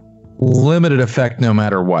have limited effect no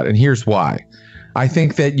matter what. And here's why. I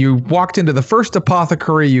think that you walked into the first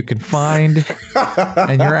apothecary you could find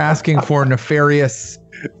and you're asking for nefarious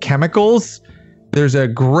chemicals. There's a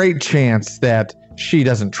great chance that she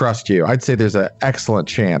doesn't trust you. I'd say there's an excellent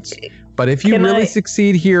chance. But if you really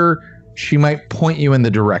succeed here, she might point you in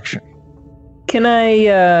the direction. Can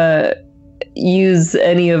I use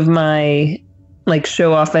any of my,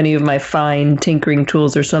 show off any of my fine tinkering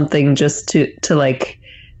tools or something just to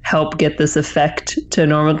help get this effect to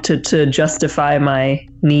normal, to justify my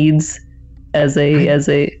needs as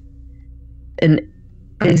to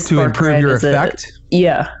improve your effect?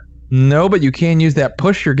 Yeah. No, but you can use that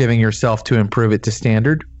push you're giving yourself to improve it to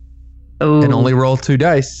standard. Oh. And only roll 2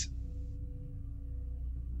 dice.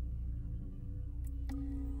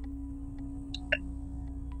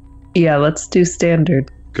 Yeah, let's do standard.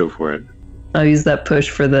 Go for it. I'll use that push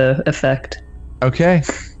for the effect. Okay.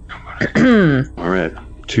 All right.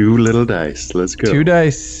 2 little dice. Let's go. 2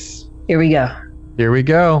 dice. Here we go. Here we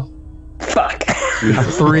go. Fuck. A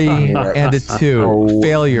 3 and a 2. Oh,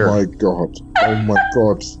 Failure. Oh my god. Oh my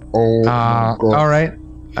god. Oh my god. All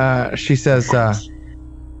right. She says,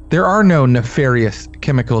 there are no nefarious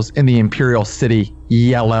chemicals in the Imperial City,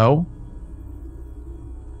 yellow.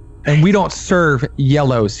 And we don't serve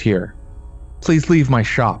yellows here. Please leave my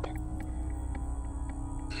shop.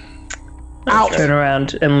 Out. Turn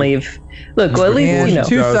around and leave. Look, well, at least, and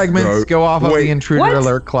 2 segments go off of the intruder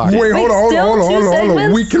alert clock. Wait, hold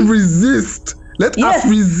on. We can resist. Let us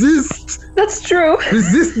resist. That's true.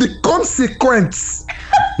 Resist the consequence.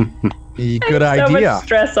 Good idea. So much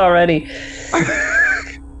stress already.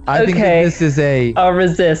 I think that this is I'll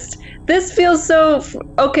resist. This feels so...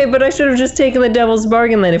 Okay, but I should have just taken the devil's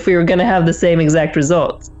bargain then if we were going to have the same exact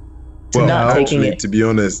results. Well, not taking actually, it. to be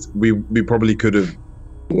honest, we probably could have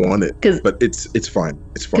won it. But it's fine.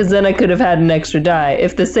 It's fine. Because then I could have had an extra die.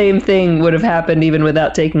 If the same thing would have happened even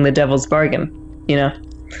without taking the devil's bargain, you know?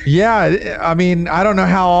 Yeah, I mean, I don't know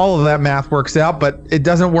how all of that math works out, but it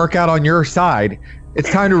doesn't work out on your side. It's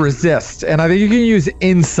time to resist. And I think you can use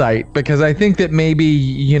insight, because I think that maybe,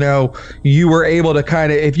 you know, you were able to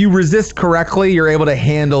kind of, if you resist correctly, you're able to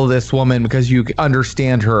handle this woman because you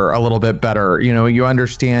understand her a little bit better. You know, you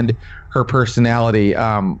understand her personality.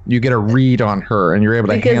 You get a read on her and you're able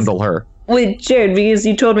to handle her. Wait, Jared, because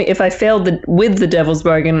you told me if I failed with the devil's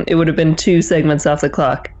bargain, it would have been 2 segments off the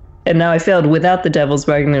clock. And now I failed without the devil's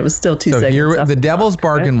bargain. It was still 2 segments. So the devil's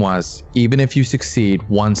bargain was, even if you succeed,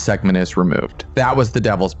 1 segment is removed. That was the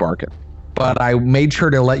devil's bargain. But I made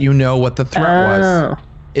sure to let you know what the threat was.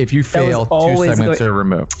 If you fail, 2 always segments are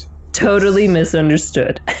removed. Totally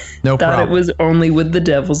misunderstood. No Thought problem. it was only with the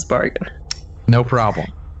devil's bargain. No problem.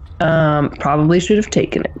 Probably should have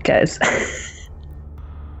taken it, guys.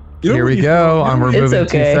 Here we go. I'm removing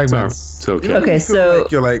okay. 2 segments. It's okay. Okay, so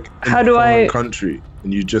Like you're like in how a do foreign I- country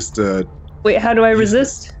and you just wait, how do I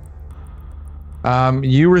resist?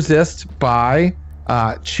 You resist by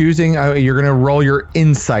choosing. You're going to roll your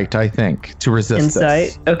insight, I think, to resist Insight.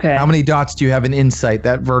 this. Okay. How many dots do you have in insight?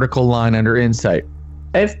 That vertical line under insight.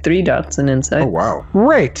 I have 3 dots in insight. oh wow.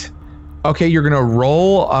 Great. Okay, you're going to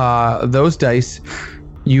roll those dice.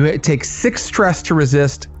 You take 6 stress to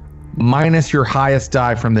resist, minus your highest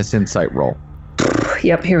die from this insight roll.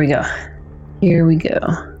 Yep, here we go. Here we go.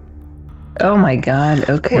 Oh my god,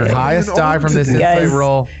 okay. Your highest die from this insight Guys,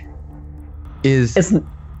 roll is It's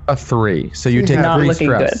a 3. So you take not 3 looking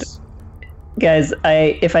stress. guys,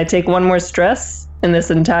 if I take 1 more stress in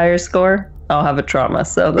this entire score, I'll have a trauma.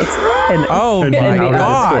 So that's Oh And my be out of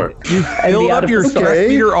god. You I'd be filled out up of your the stress score.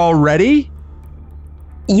 meter already?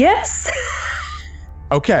 Yes.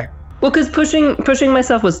 Okay. Well, because pushing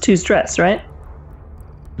myself was 2 stress, right?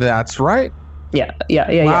 That's right. Yeah.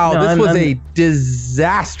 Wow, No, this was I'm- a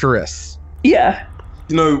disastrous Yeah.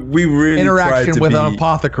 You know, we really interaction tried to with be, an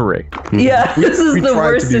apothecary. Yeah. This is we the tried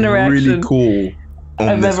worst to be interaction. really cool on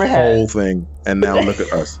I've this ever had. whole thing, and now look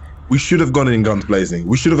at us. We should have gone in guns blazing.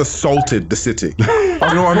 We should have assaulted the city. You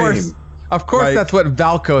know what I mean? Of course, Like- that's what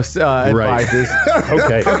Valkos Right. advises.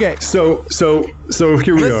 Okay. Okay. So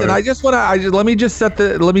here we Listen, are. I just want to. Let me just set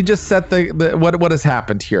the what has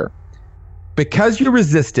happened here. Because you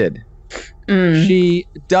resisted, she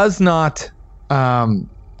does not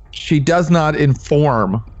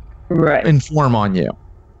inform Right. on you,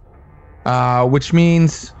 which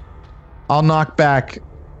means I'll knock back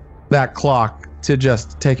that clock to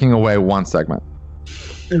just taking away 1 segment.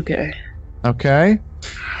 Okay. Okay.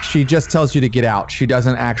 She just tells you to get out. She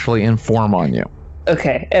doesn't actually inform on you.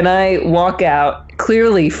 Okay. And I walk out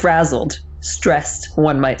clearly frazzled, stressed,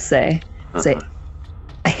 one might say. Say,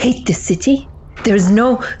 I hate this city. There's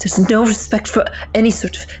no respect for any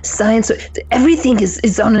sort of science. Everything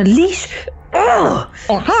is on a leash. Oh!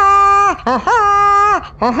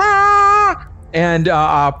 And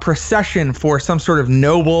a procession for some sort of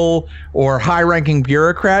noble or high-ranking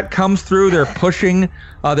bureaucrat comes through. They're pushing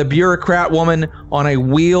the bureaucrat woman on a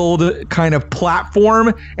wheeled kind of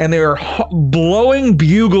platform, and they are blowing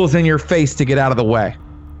bugles in your face to get out of the way.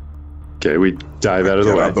 Okay, we dive out of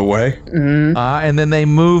the Get way. out of the way. And then they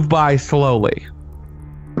move by slowly.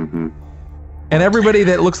 And everybody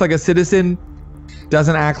that looks like a citizen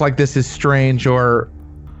doesn't act like this is strange or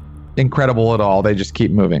incredible at all. They just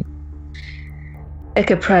keep moving.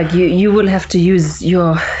 Ekaprag, you will have to use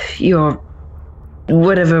your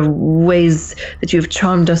whatever ways that you've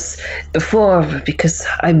charmed us before, because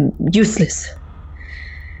I'm useless.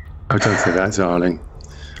 Oh, don't say that, darling.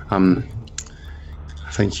 I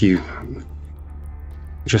think you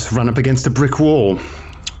just run up against a brick wall.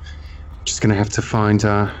 Just gonna have to find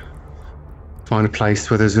a place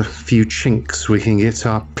where there's a few chinks we can get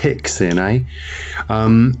our picks in, eh?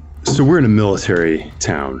 So we're in a military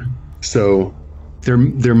town. So there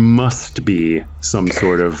must be some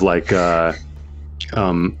sort of like there's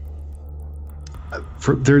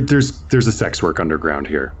a sex work underground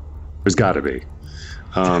here. There's got to be.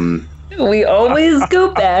 We always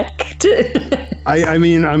go back to. I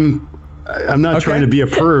mean, I'm not trying to be a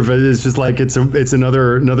perv. It's just like it's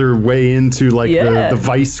another way into like Yeah. the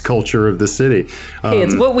vice culture of the city. Hey,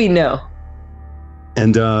 it's what we know.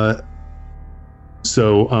 And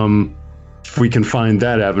so if we can find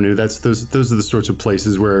that avenue, those are the sorts of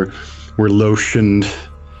places where lotioned,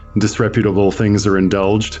 disreputable things are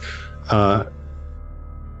indulged.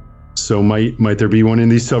 So might there be one in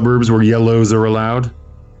these suburbs where yellows are allowed?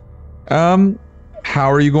 How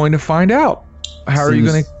are you going to find out? How are you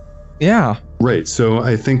going to? Yeah. Right. So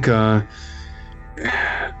I think that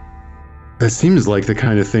seems like the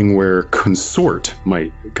kind of thing where consort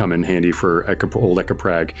might come in handy for old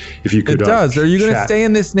Ekaprag. If you could, It does. Are you going to chat. stay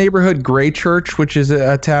in this neighborhood, Gray Church, which is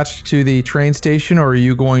attached to the train station, or are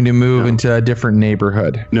you going to move into a different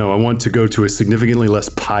neighborhood? No, I want to go to a significantly less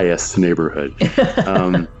pious neighborhood.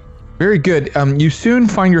 Very good. You soon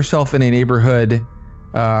find yourself in a neighborhood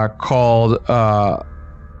called,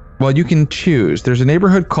 well, you can choose. There's a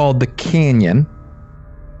neighborhood called the Canyon.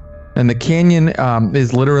 And the canyon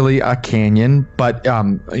is literally a canyon, but,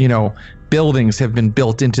 buildings have been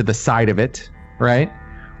built into the side of it, right?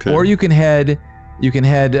 Okay. Or you can head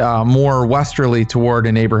more westerly toward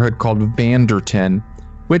a neighborhood called Vanderton,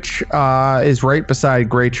 which is right beside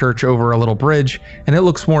Gray Church over a little bridge, and it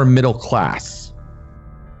looks more middle class.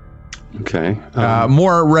 Okay.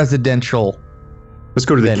 More residential. Let's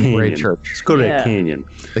go to the than canyon. Great Church. Let's go to that canyon.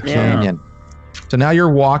 The canyon. So now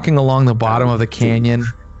you're walking along the bottom of the canyon,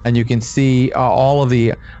 and you can see all of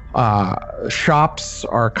the shops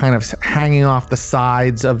are kind of hanging off the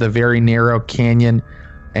sides of the very narrow canyon,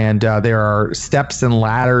 and there are steps and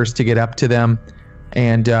ladders to get up to them.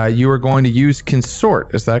 And you are going to use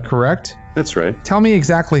consort. Is that correct? That's right. Tell me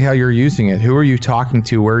exactly how you're using it. Who are you talking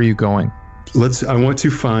to? Where are you going? I want to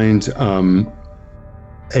find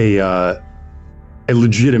a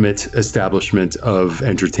legitimate establishment of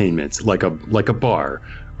entertainment, like a bar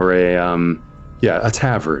or a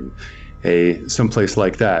tavern, someplace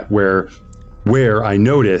like that where I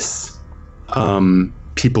notice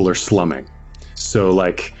people are slumming. So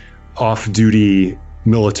like off-duty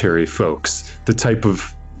military folks, the type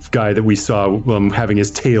of guy that we saw having his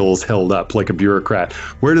tails held up like a bureaucrat.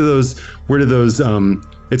 Where do those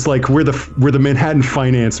it's like we're the Manhattan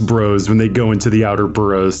finance bros when they go into the outer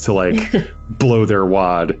boroughs to like blow their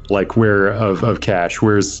wad, like of cash.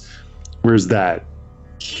 Where's that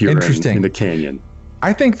here in the canyon?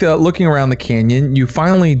 I think that looking around the canyon, you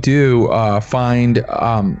finally do find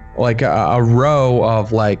like a row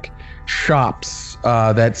of like shops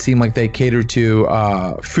that seem like they cater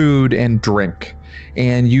to food and drink.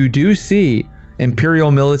 And you do see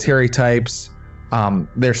Imperial military types.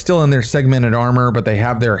 They're still in their segmented armor, but they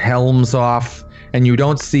have their helms off, and you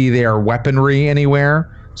don't see their weaponry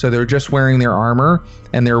anywhere. So they're just wearing their armor,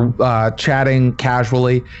 and they're chatting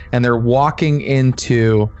casually, and they're walking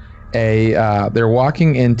into a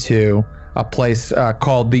place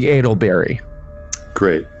called the Edelberry.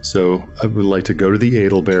 Great. So I would like to go to the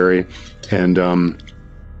Edelberry and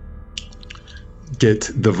get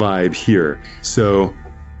the vibe here. So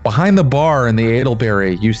behind the bar in the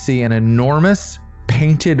Edelberry, you see an enormous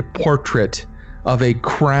painted portrait of a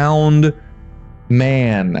crowned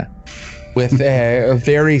man with a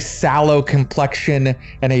very sallow complexion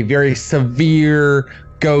and a very severe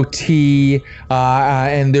goatee,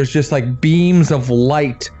 and there's just like beams of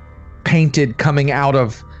light painted coming out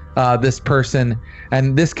of this person,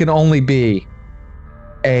 and this can only be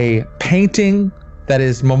a painting that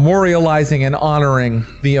is memorializing and honoring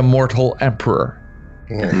the immortal emperor.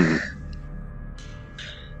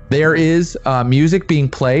 There is music being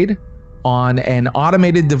played on an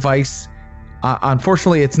automated device.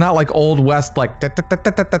 Unfortunately, it's not like Old West, like da, da, da,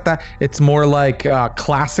 da, da, da, da. It's more like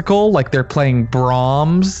classical, like they're playing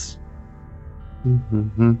Brahms.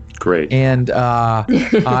 Great. And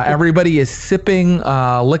everybody is sipping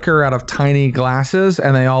liquor out of tiny glasses,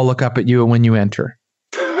 and they all look up at you when you enter.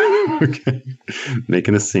 Okay,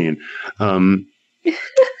 making a scene.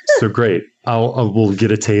 So great. We'll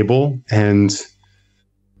get a table, and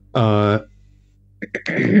I'd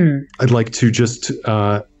like to just.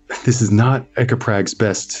 This is not Ekaprag's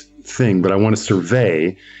best thing, but I want to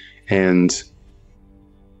survey and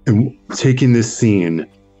taking this scene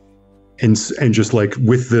and just like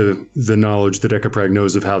with the knowledge that Ekaprag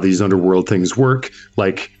knows of how these underworld things work,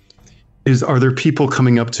 like are there people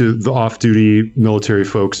coming up to the off-duty military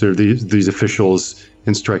folks or these officials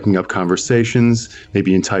and striking up conversations,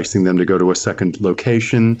 maybe enticing them to go to a second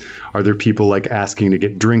location? Are there people like asking to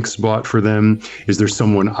get drinks bought for them? Is there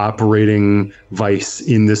someone operating vice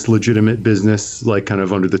in this legitimate business, like kind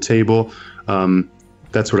of under the table?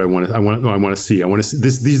 That's what I want to see. I want to see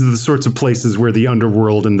this. These are the sorts of places where the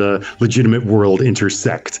underworld and the legitimate world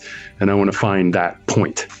intersect, and I want to find that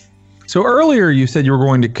point. So earlier you said you were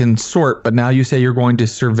going to consort, but now you say you're going to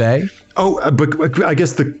survey? Oh, but I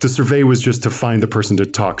guess the survey was just to find the person to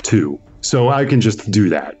talk to. So I can just do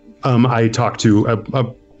that. I talk to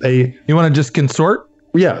a You want to just consort?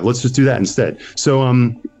 Yeah, let's just do that instead. So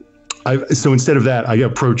so instead of that, I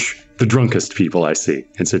approach the drunkest people I see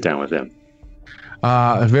and sit down with them.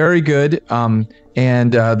 Very good.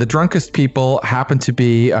 And the drunkest people happen to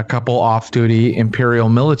be a couple off-duty Imperial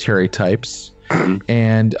military types.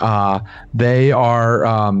 And they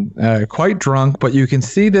are quite drunk, but you can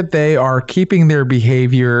see that they are keeping their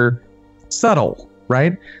behavior subtle,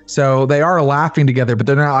 right? So they are laughing together, but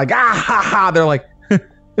they're not like, ah, ha, ha. They're like...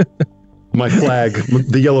 My flag,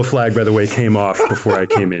 the yellow flag, by the way, came off before I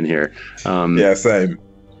came in here. Yeah, same.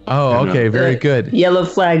 Oh, okay. Very good. Yellow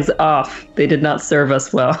flag's off. They did not serve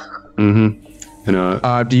us well. Mm-hmm.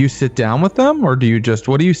 And, do you sit down with them, or do you just...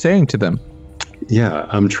 What are you saying to them? Yeah,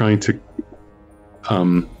 I'm trying to...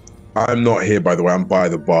 I'm not here, by the way. I'm by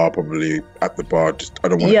the bar, probably at the bar. Just I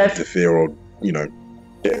don't want to interfere or,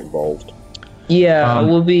 get involved. Yeah,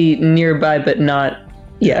 we'll be nearby, but not,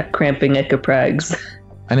 cramping Ekaprags.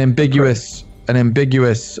 An ambiguous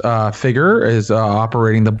figure is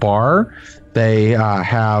operating the bar. They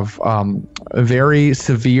have very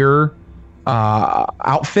severe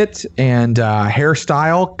outfit and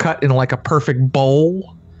hairstyle cut in like a perfect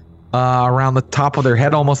bowl around the top of their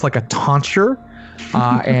head, almost like a tonsure.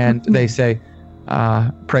 And they say,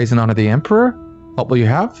 praise and honor the Emperor. What will you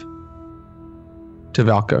have? To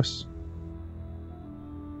Valkos.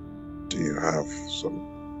 Do you have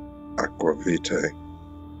some aquavitae?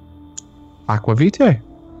 Aquavitae.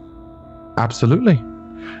 Absolutely.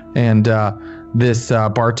 And this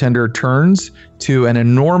bartender turns to an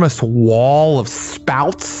enormous wall of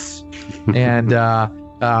spouts and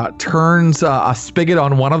turns a spigot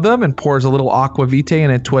on one of them and pours a little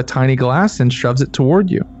aquavitae into a tiny glass and shoves it toward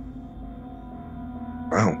you.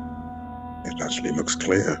 Wow. It actually looks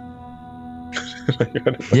clear.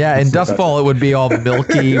 Yeah, in Duskvol it would be all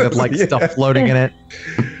milky with like stuff floating in it.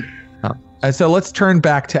 And so let's turn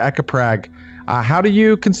back to Ekaprag. How do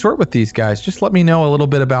you consort with these guys? Just let me know a little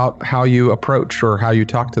bit about how you approach or how you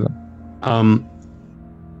talk to them.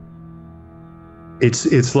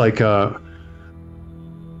 It's like the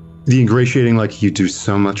ingratiating, like, you do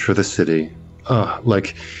so much for the city.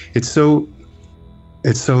 Like it's so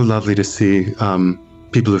lovely to see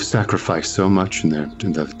people who've sacrificed so much in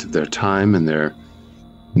their time and their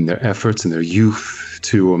efforts and their youth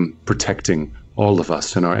to protecting all of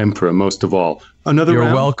us and our emperor most of all.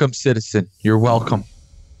 You're welcome, citizen. You're welcome.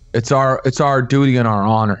 It's our duty and our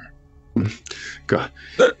honor. God.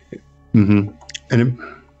 Mm-hmm. And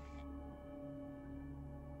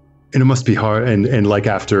it must be hard. And like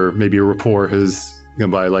after maybe a rapport has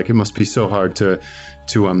gone by, like it must be so hard to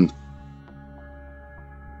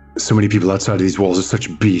so many people outside of these walls are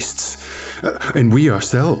such beasts, and we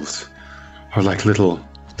ourselves are like little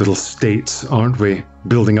states, aren't we?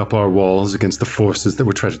 Building up our walls against the forces that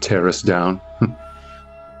would try to tear us down.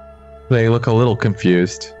 They look a little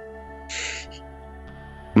confused.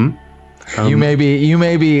 You may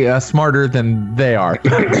be smarter than they are.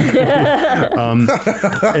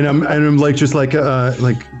 And I'm like, just like,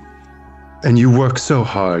 and you work so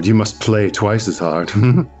hard. You must play twice as hard.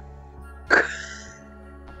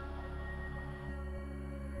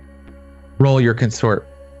 Roll your consort.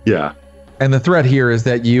 Yeah. And the threat here is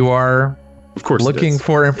that you are, of course, looking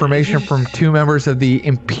for information from two members of the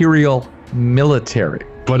Imperial military.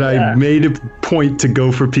 But I made a point to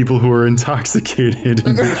go for people who are intoxicated.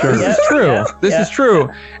 This is true. This is true.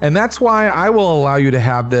 And that's why I will allow you to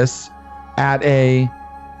have this at a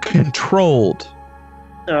controlled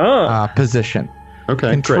position. Okay.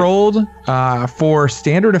 Controlled for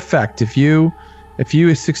standard effect. If you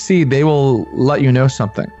succeed, they will let you know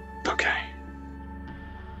something. Okay.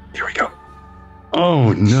 Here we go.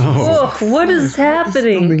 Oh no! Oh, what is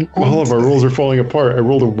happening? All of our rolls are falling apart. I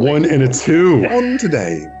rolled a 1 and a 2. On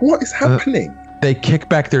today, what is happening? They kick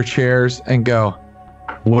back their chairs and go,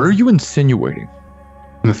 "What are you insinuating?"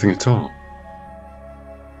 Nothing at all.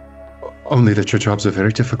 Only that your jobs are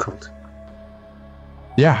very difficult.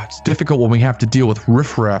 Yeah, it's difficult when we have to deal with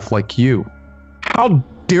riffraff like you. How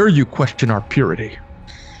dare you question our purity?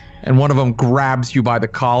 And one of them grabs you by the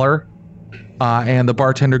collar, and the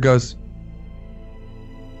bartender goes,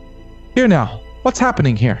 "Here now, what's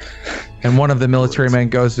happening here?" And one of the military men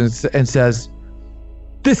goes and says,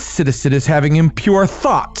 "This citizen is having impure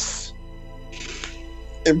thoughts."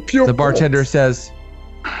 Impure the bartender says,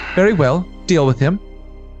 "Very well, deal with him."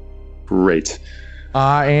 Great.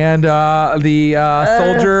 And the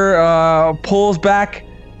soldier pulls back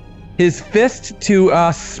his fist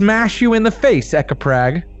to smash you in the face,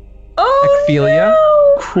 Ekaprag. Oh, Ekphelia.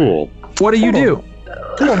 no! Cool. What do you do?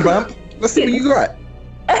 Come on, Bump. Let's see what you got.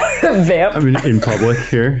 Vamp. I mean, in public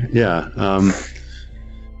here. Yeah.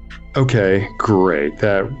 Okay, great.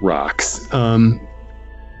 That rocks. I mean,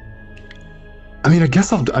 I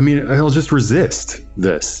guess I'll just resist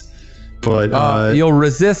this. But you'll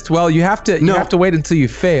resist. Well, you have to wait until you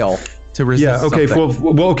fail to resist. Yeah. Okay.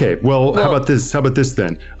 Something. Well, how about this? How about this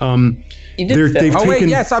then? You did fail. Wait.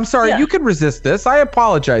 Yes, I'm sorry. Yeah. You can resist this. I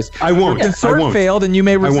apologize. I won't. Your consort failed, and you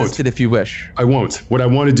may resist it if you wish. I won't. What I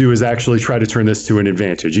want to do is actually try to turn this to an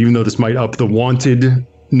advantage, even though this might up the wanted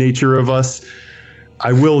nature of us.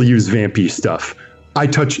 I will use vampy stuff. I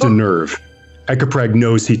touched a nerve. Ekaprag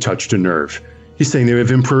knows he touched a nerve. He's saying they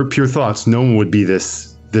have impure thoughts. No one would be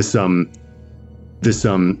this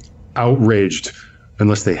outraged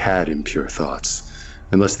unless they had impure thoughts.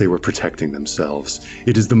 Unless they were protecting themselves.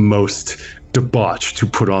 It is the most debauched to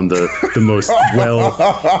put on the most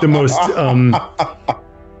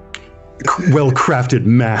well-crafted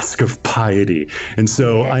mask of piety. And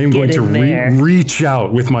so I am going to reach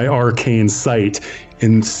out with my arcane sight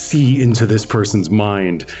and see into this person's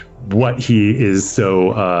mind what he is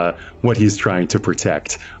what he's trying to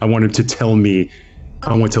protect. I want him to tell me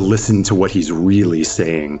I want to listen to what he's really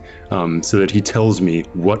saying, so that he tells me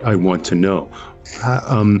what I want to know.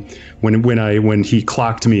 When he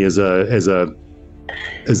clocked me as an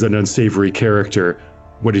unsavory character,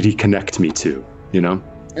 what did he connect me to? You know?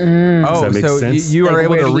 Does that make sense? You are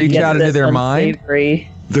able to reach out into their mind.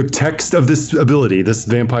 The text of this ability, this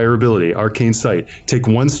vampire ability, Arcane Sight, take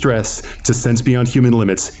 1 stress to sense beyond human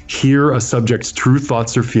limits, hear a subject's true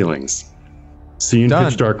thoughts or feelings. See in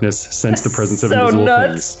pitch darkness, sense the presence of invisible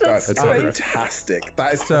things. That's fantastic.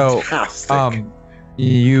 That is fantastic.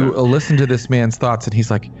 You listen to this man's thoughts, and he's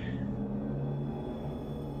like,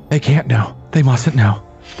 they can't know. They mustn't know.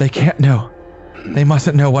 They can't know. They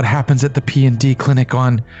mustn't know what happens at the P&D clinic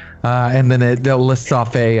on, and then it lists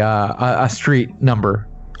off a street number.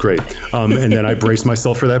 Great. And then I brace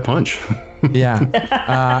myself for that punch. Yeah.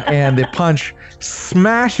 And the punch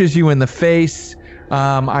smashes you in the face.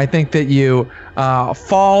 I think that you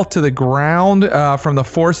fall to the ground from the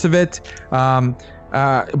force of it.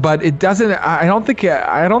 But it doesn't. I don't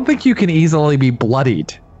think you can easily be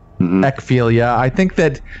bloodied. Ecphilia. I think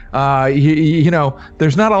that you know,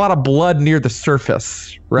 there's not a lot of blood near the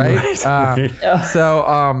surface, right?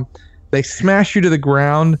 So they smash you to the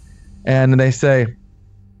ground, and they say,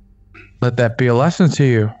 "Let that be a lesson to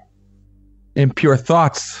you. Impure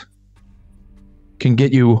thoughts can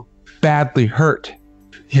get you badly hurt."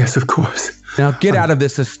 Yes, of course. Now get out of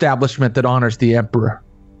this establishment that honors the Emperor.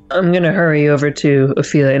 I'm gonna hurry over to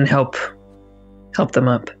Ophelia and help them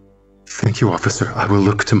up. Thank you, officer. I will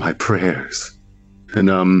look to my prayers. And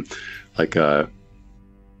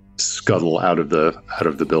scuttle out of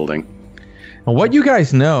the building. And what you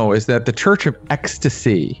guys know is that the Church of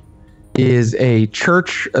Ecstasy is a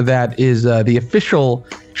church that is the official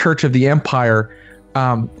church of the Empire,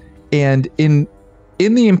 and in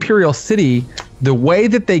the Imperial City, the way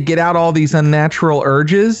that they get out all these unnatural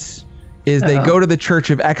urges is they go to the Church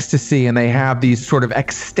of Ecstasy, and they have these sort of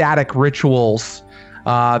ecstatic rituals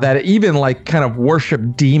that even like kind of worship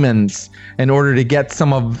demons in order to get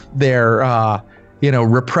some of their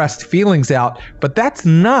repressed feelings out. But that's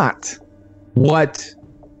not what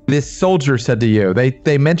this soldier said to you.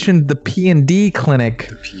 They mentioned the P&D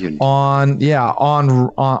clinic on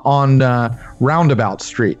Roundabout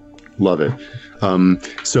Street. Love it.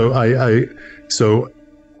 So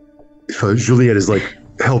Juliet is like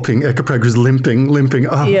helping Ekapreg is limping.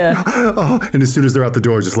 And as soon as they're out the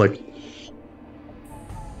door, just like,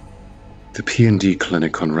 the P&D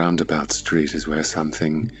clinic on Roundabout Street is where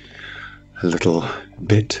something a little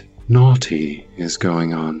bit naughty is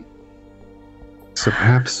going on. So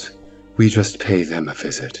perhaps we just pay them a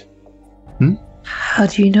visit. How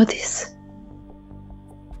do you know this?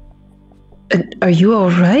 Are you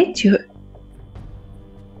all right?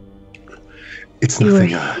 It's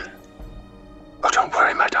nothing. Oh, don't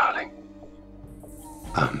worry, my darling.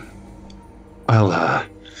 I'll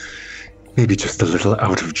maybe just a little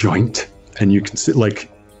out of joint. And you can see, like,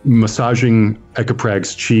 massaging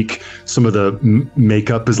Ekapreg's cheek, some of the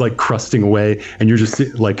makeup is like crusting away, and you're just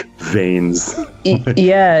like veins.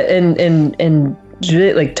 Yeah, and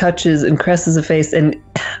Juliet like touches and caresses the face. And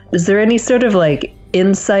is there any sort of like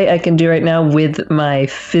insight I can do right now with my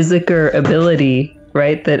physicker ability,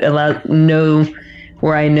 right? That allows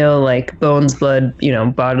where I know like bones, blood,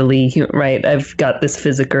 bodily, right? I've got this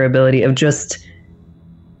physicker ability of just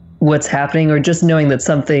what's happening, or just knowing that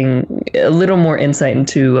something, a little more insight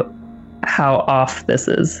into how off this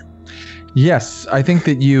is. Yes, I think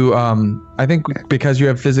that you, I think because you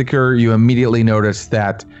have Physicker, you immediately notice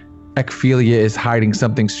that Ecphilia is hiding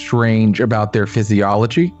something strange about their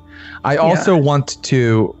physiology. I also want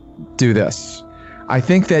to do this. I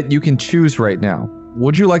think that you can choose right now.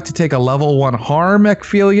 Would you like to take a level 1 harm,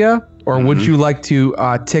 Ecphilia, or would you like to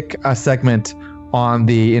tick a segment on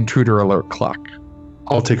the intruder alert clock?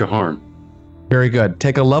 I'll take a harm. Very good.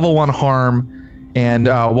 Take a level 1 harm, and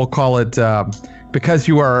we'll call it, because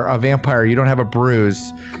you are a vampire, you don't have a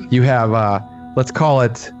bruise. You have, let's call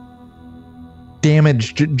it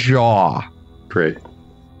damaged jaw. Great.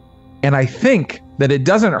 And I think that it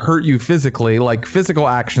doesn't hurt you physically, like physical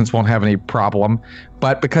actions won't have any problem,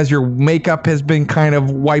 but because your makeup has been kind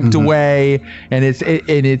of wiped away, and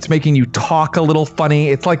it's making you talk a little funny.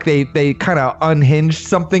 It's like they kind of unhinged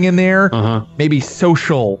something in there. Maybe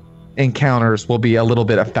social encounters will be a little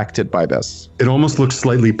bit affected by this. It almost looks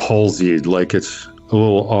slightly palsied, like it's a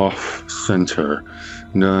little off center.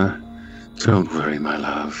 No, don't worry, my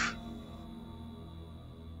love.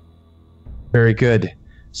 Very good.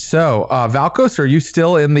 So, Valkos, are you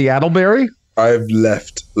still in the Adelberry? I've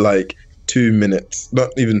left like 2 minutes, not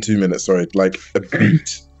even 2 minutes, sorry, like a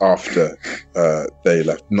beat after they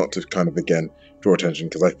left, not to kind of, again, draw attention,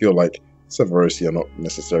 because I feel like Severosi are not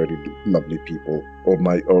necessarily lovely people or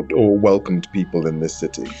welcomed people in this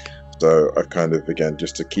city. So I kind of, again,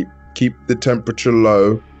 just to keep the temperature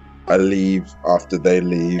low, I leave after they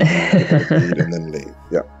leave, and then leave.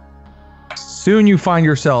 Yeah. Soon you find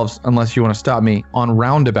yourselves, unless you want to stop me, on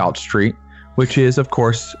Roundabout Street, which is, of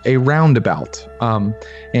course, a roundabout.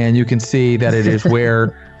 And you can see that it is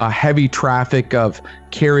where a heavy traffic of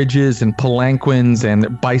carriages and palanquins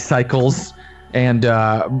and bicycles and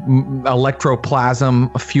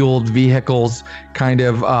electroplasm-fueled vehicles kind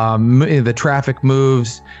of, the traffic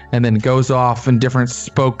moves and then goes off in different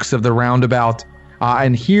spokes of the roundabout.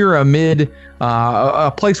 And here amid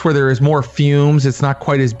a place where there is more fumes, it's not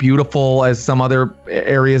quite as beautiful as some other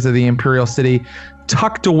areas of the Imperial City,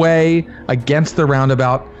 tucked away against the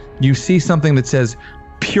roundabout, you see something that says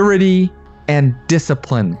Purity and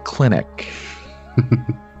Discipline Clinic.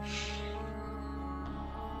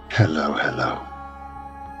 Hello, hello.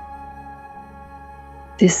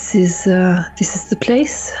 This is the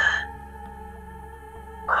place.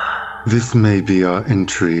 This may be our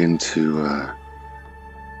entry into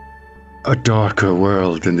a darker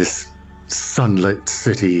world than this sunlit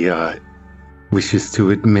city wishes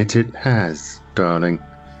to admit it has, darling.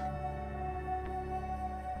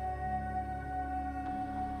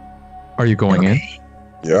 Are you going in?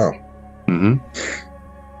 Yeah. Mm-hmm.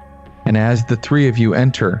 And as the three of you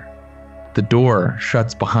enter, the door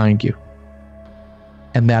shuts behind you.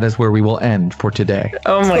 And that is where we will end for today.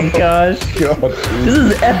 Oh my gosh. God, This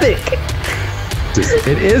is epic.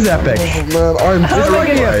 It is epic. man, I'm This is like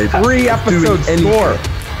a 3-episode score.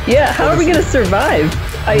 Yeah, how are we gonna survive?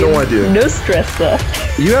 No idea. No stress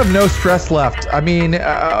left. You have no stress left. I mean,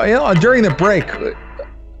 during the break,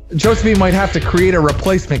 Josephine might have to create a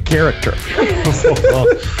replacement character.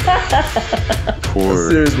 Poor.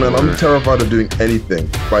 Serious, man. I'm terrified of doing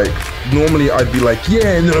anything. Like, normally I'd be like,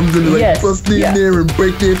 yeah, and then I'm gonna like bust in there and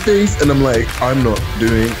break their face, and I'm like, I'm not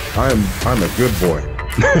doing. I'm a good boy.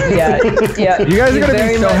 Yeah. You guys are going to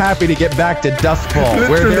be so happy to get back to Duskvol,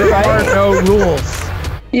 where there are no rules.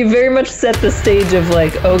 You very much set the stage of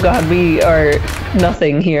like, oh god, we are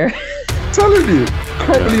nothing here. Telling you,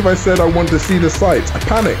 can't believe I said I wanted to see the sights. I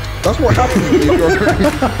panicked. That's what happens when you go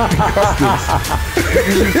customs.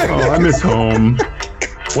 Oh, I miss home.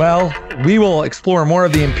 Well, we will explore more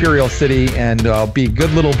of the Imperial City and be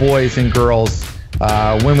good little boys and girls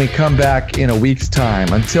when we come back in a week's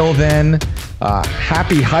time. Until then,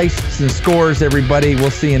 happy heists and scores, everybody. We'll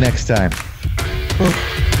see you next time.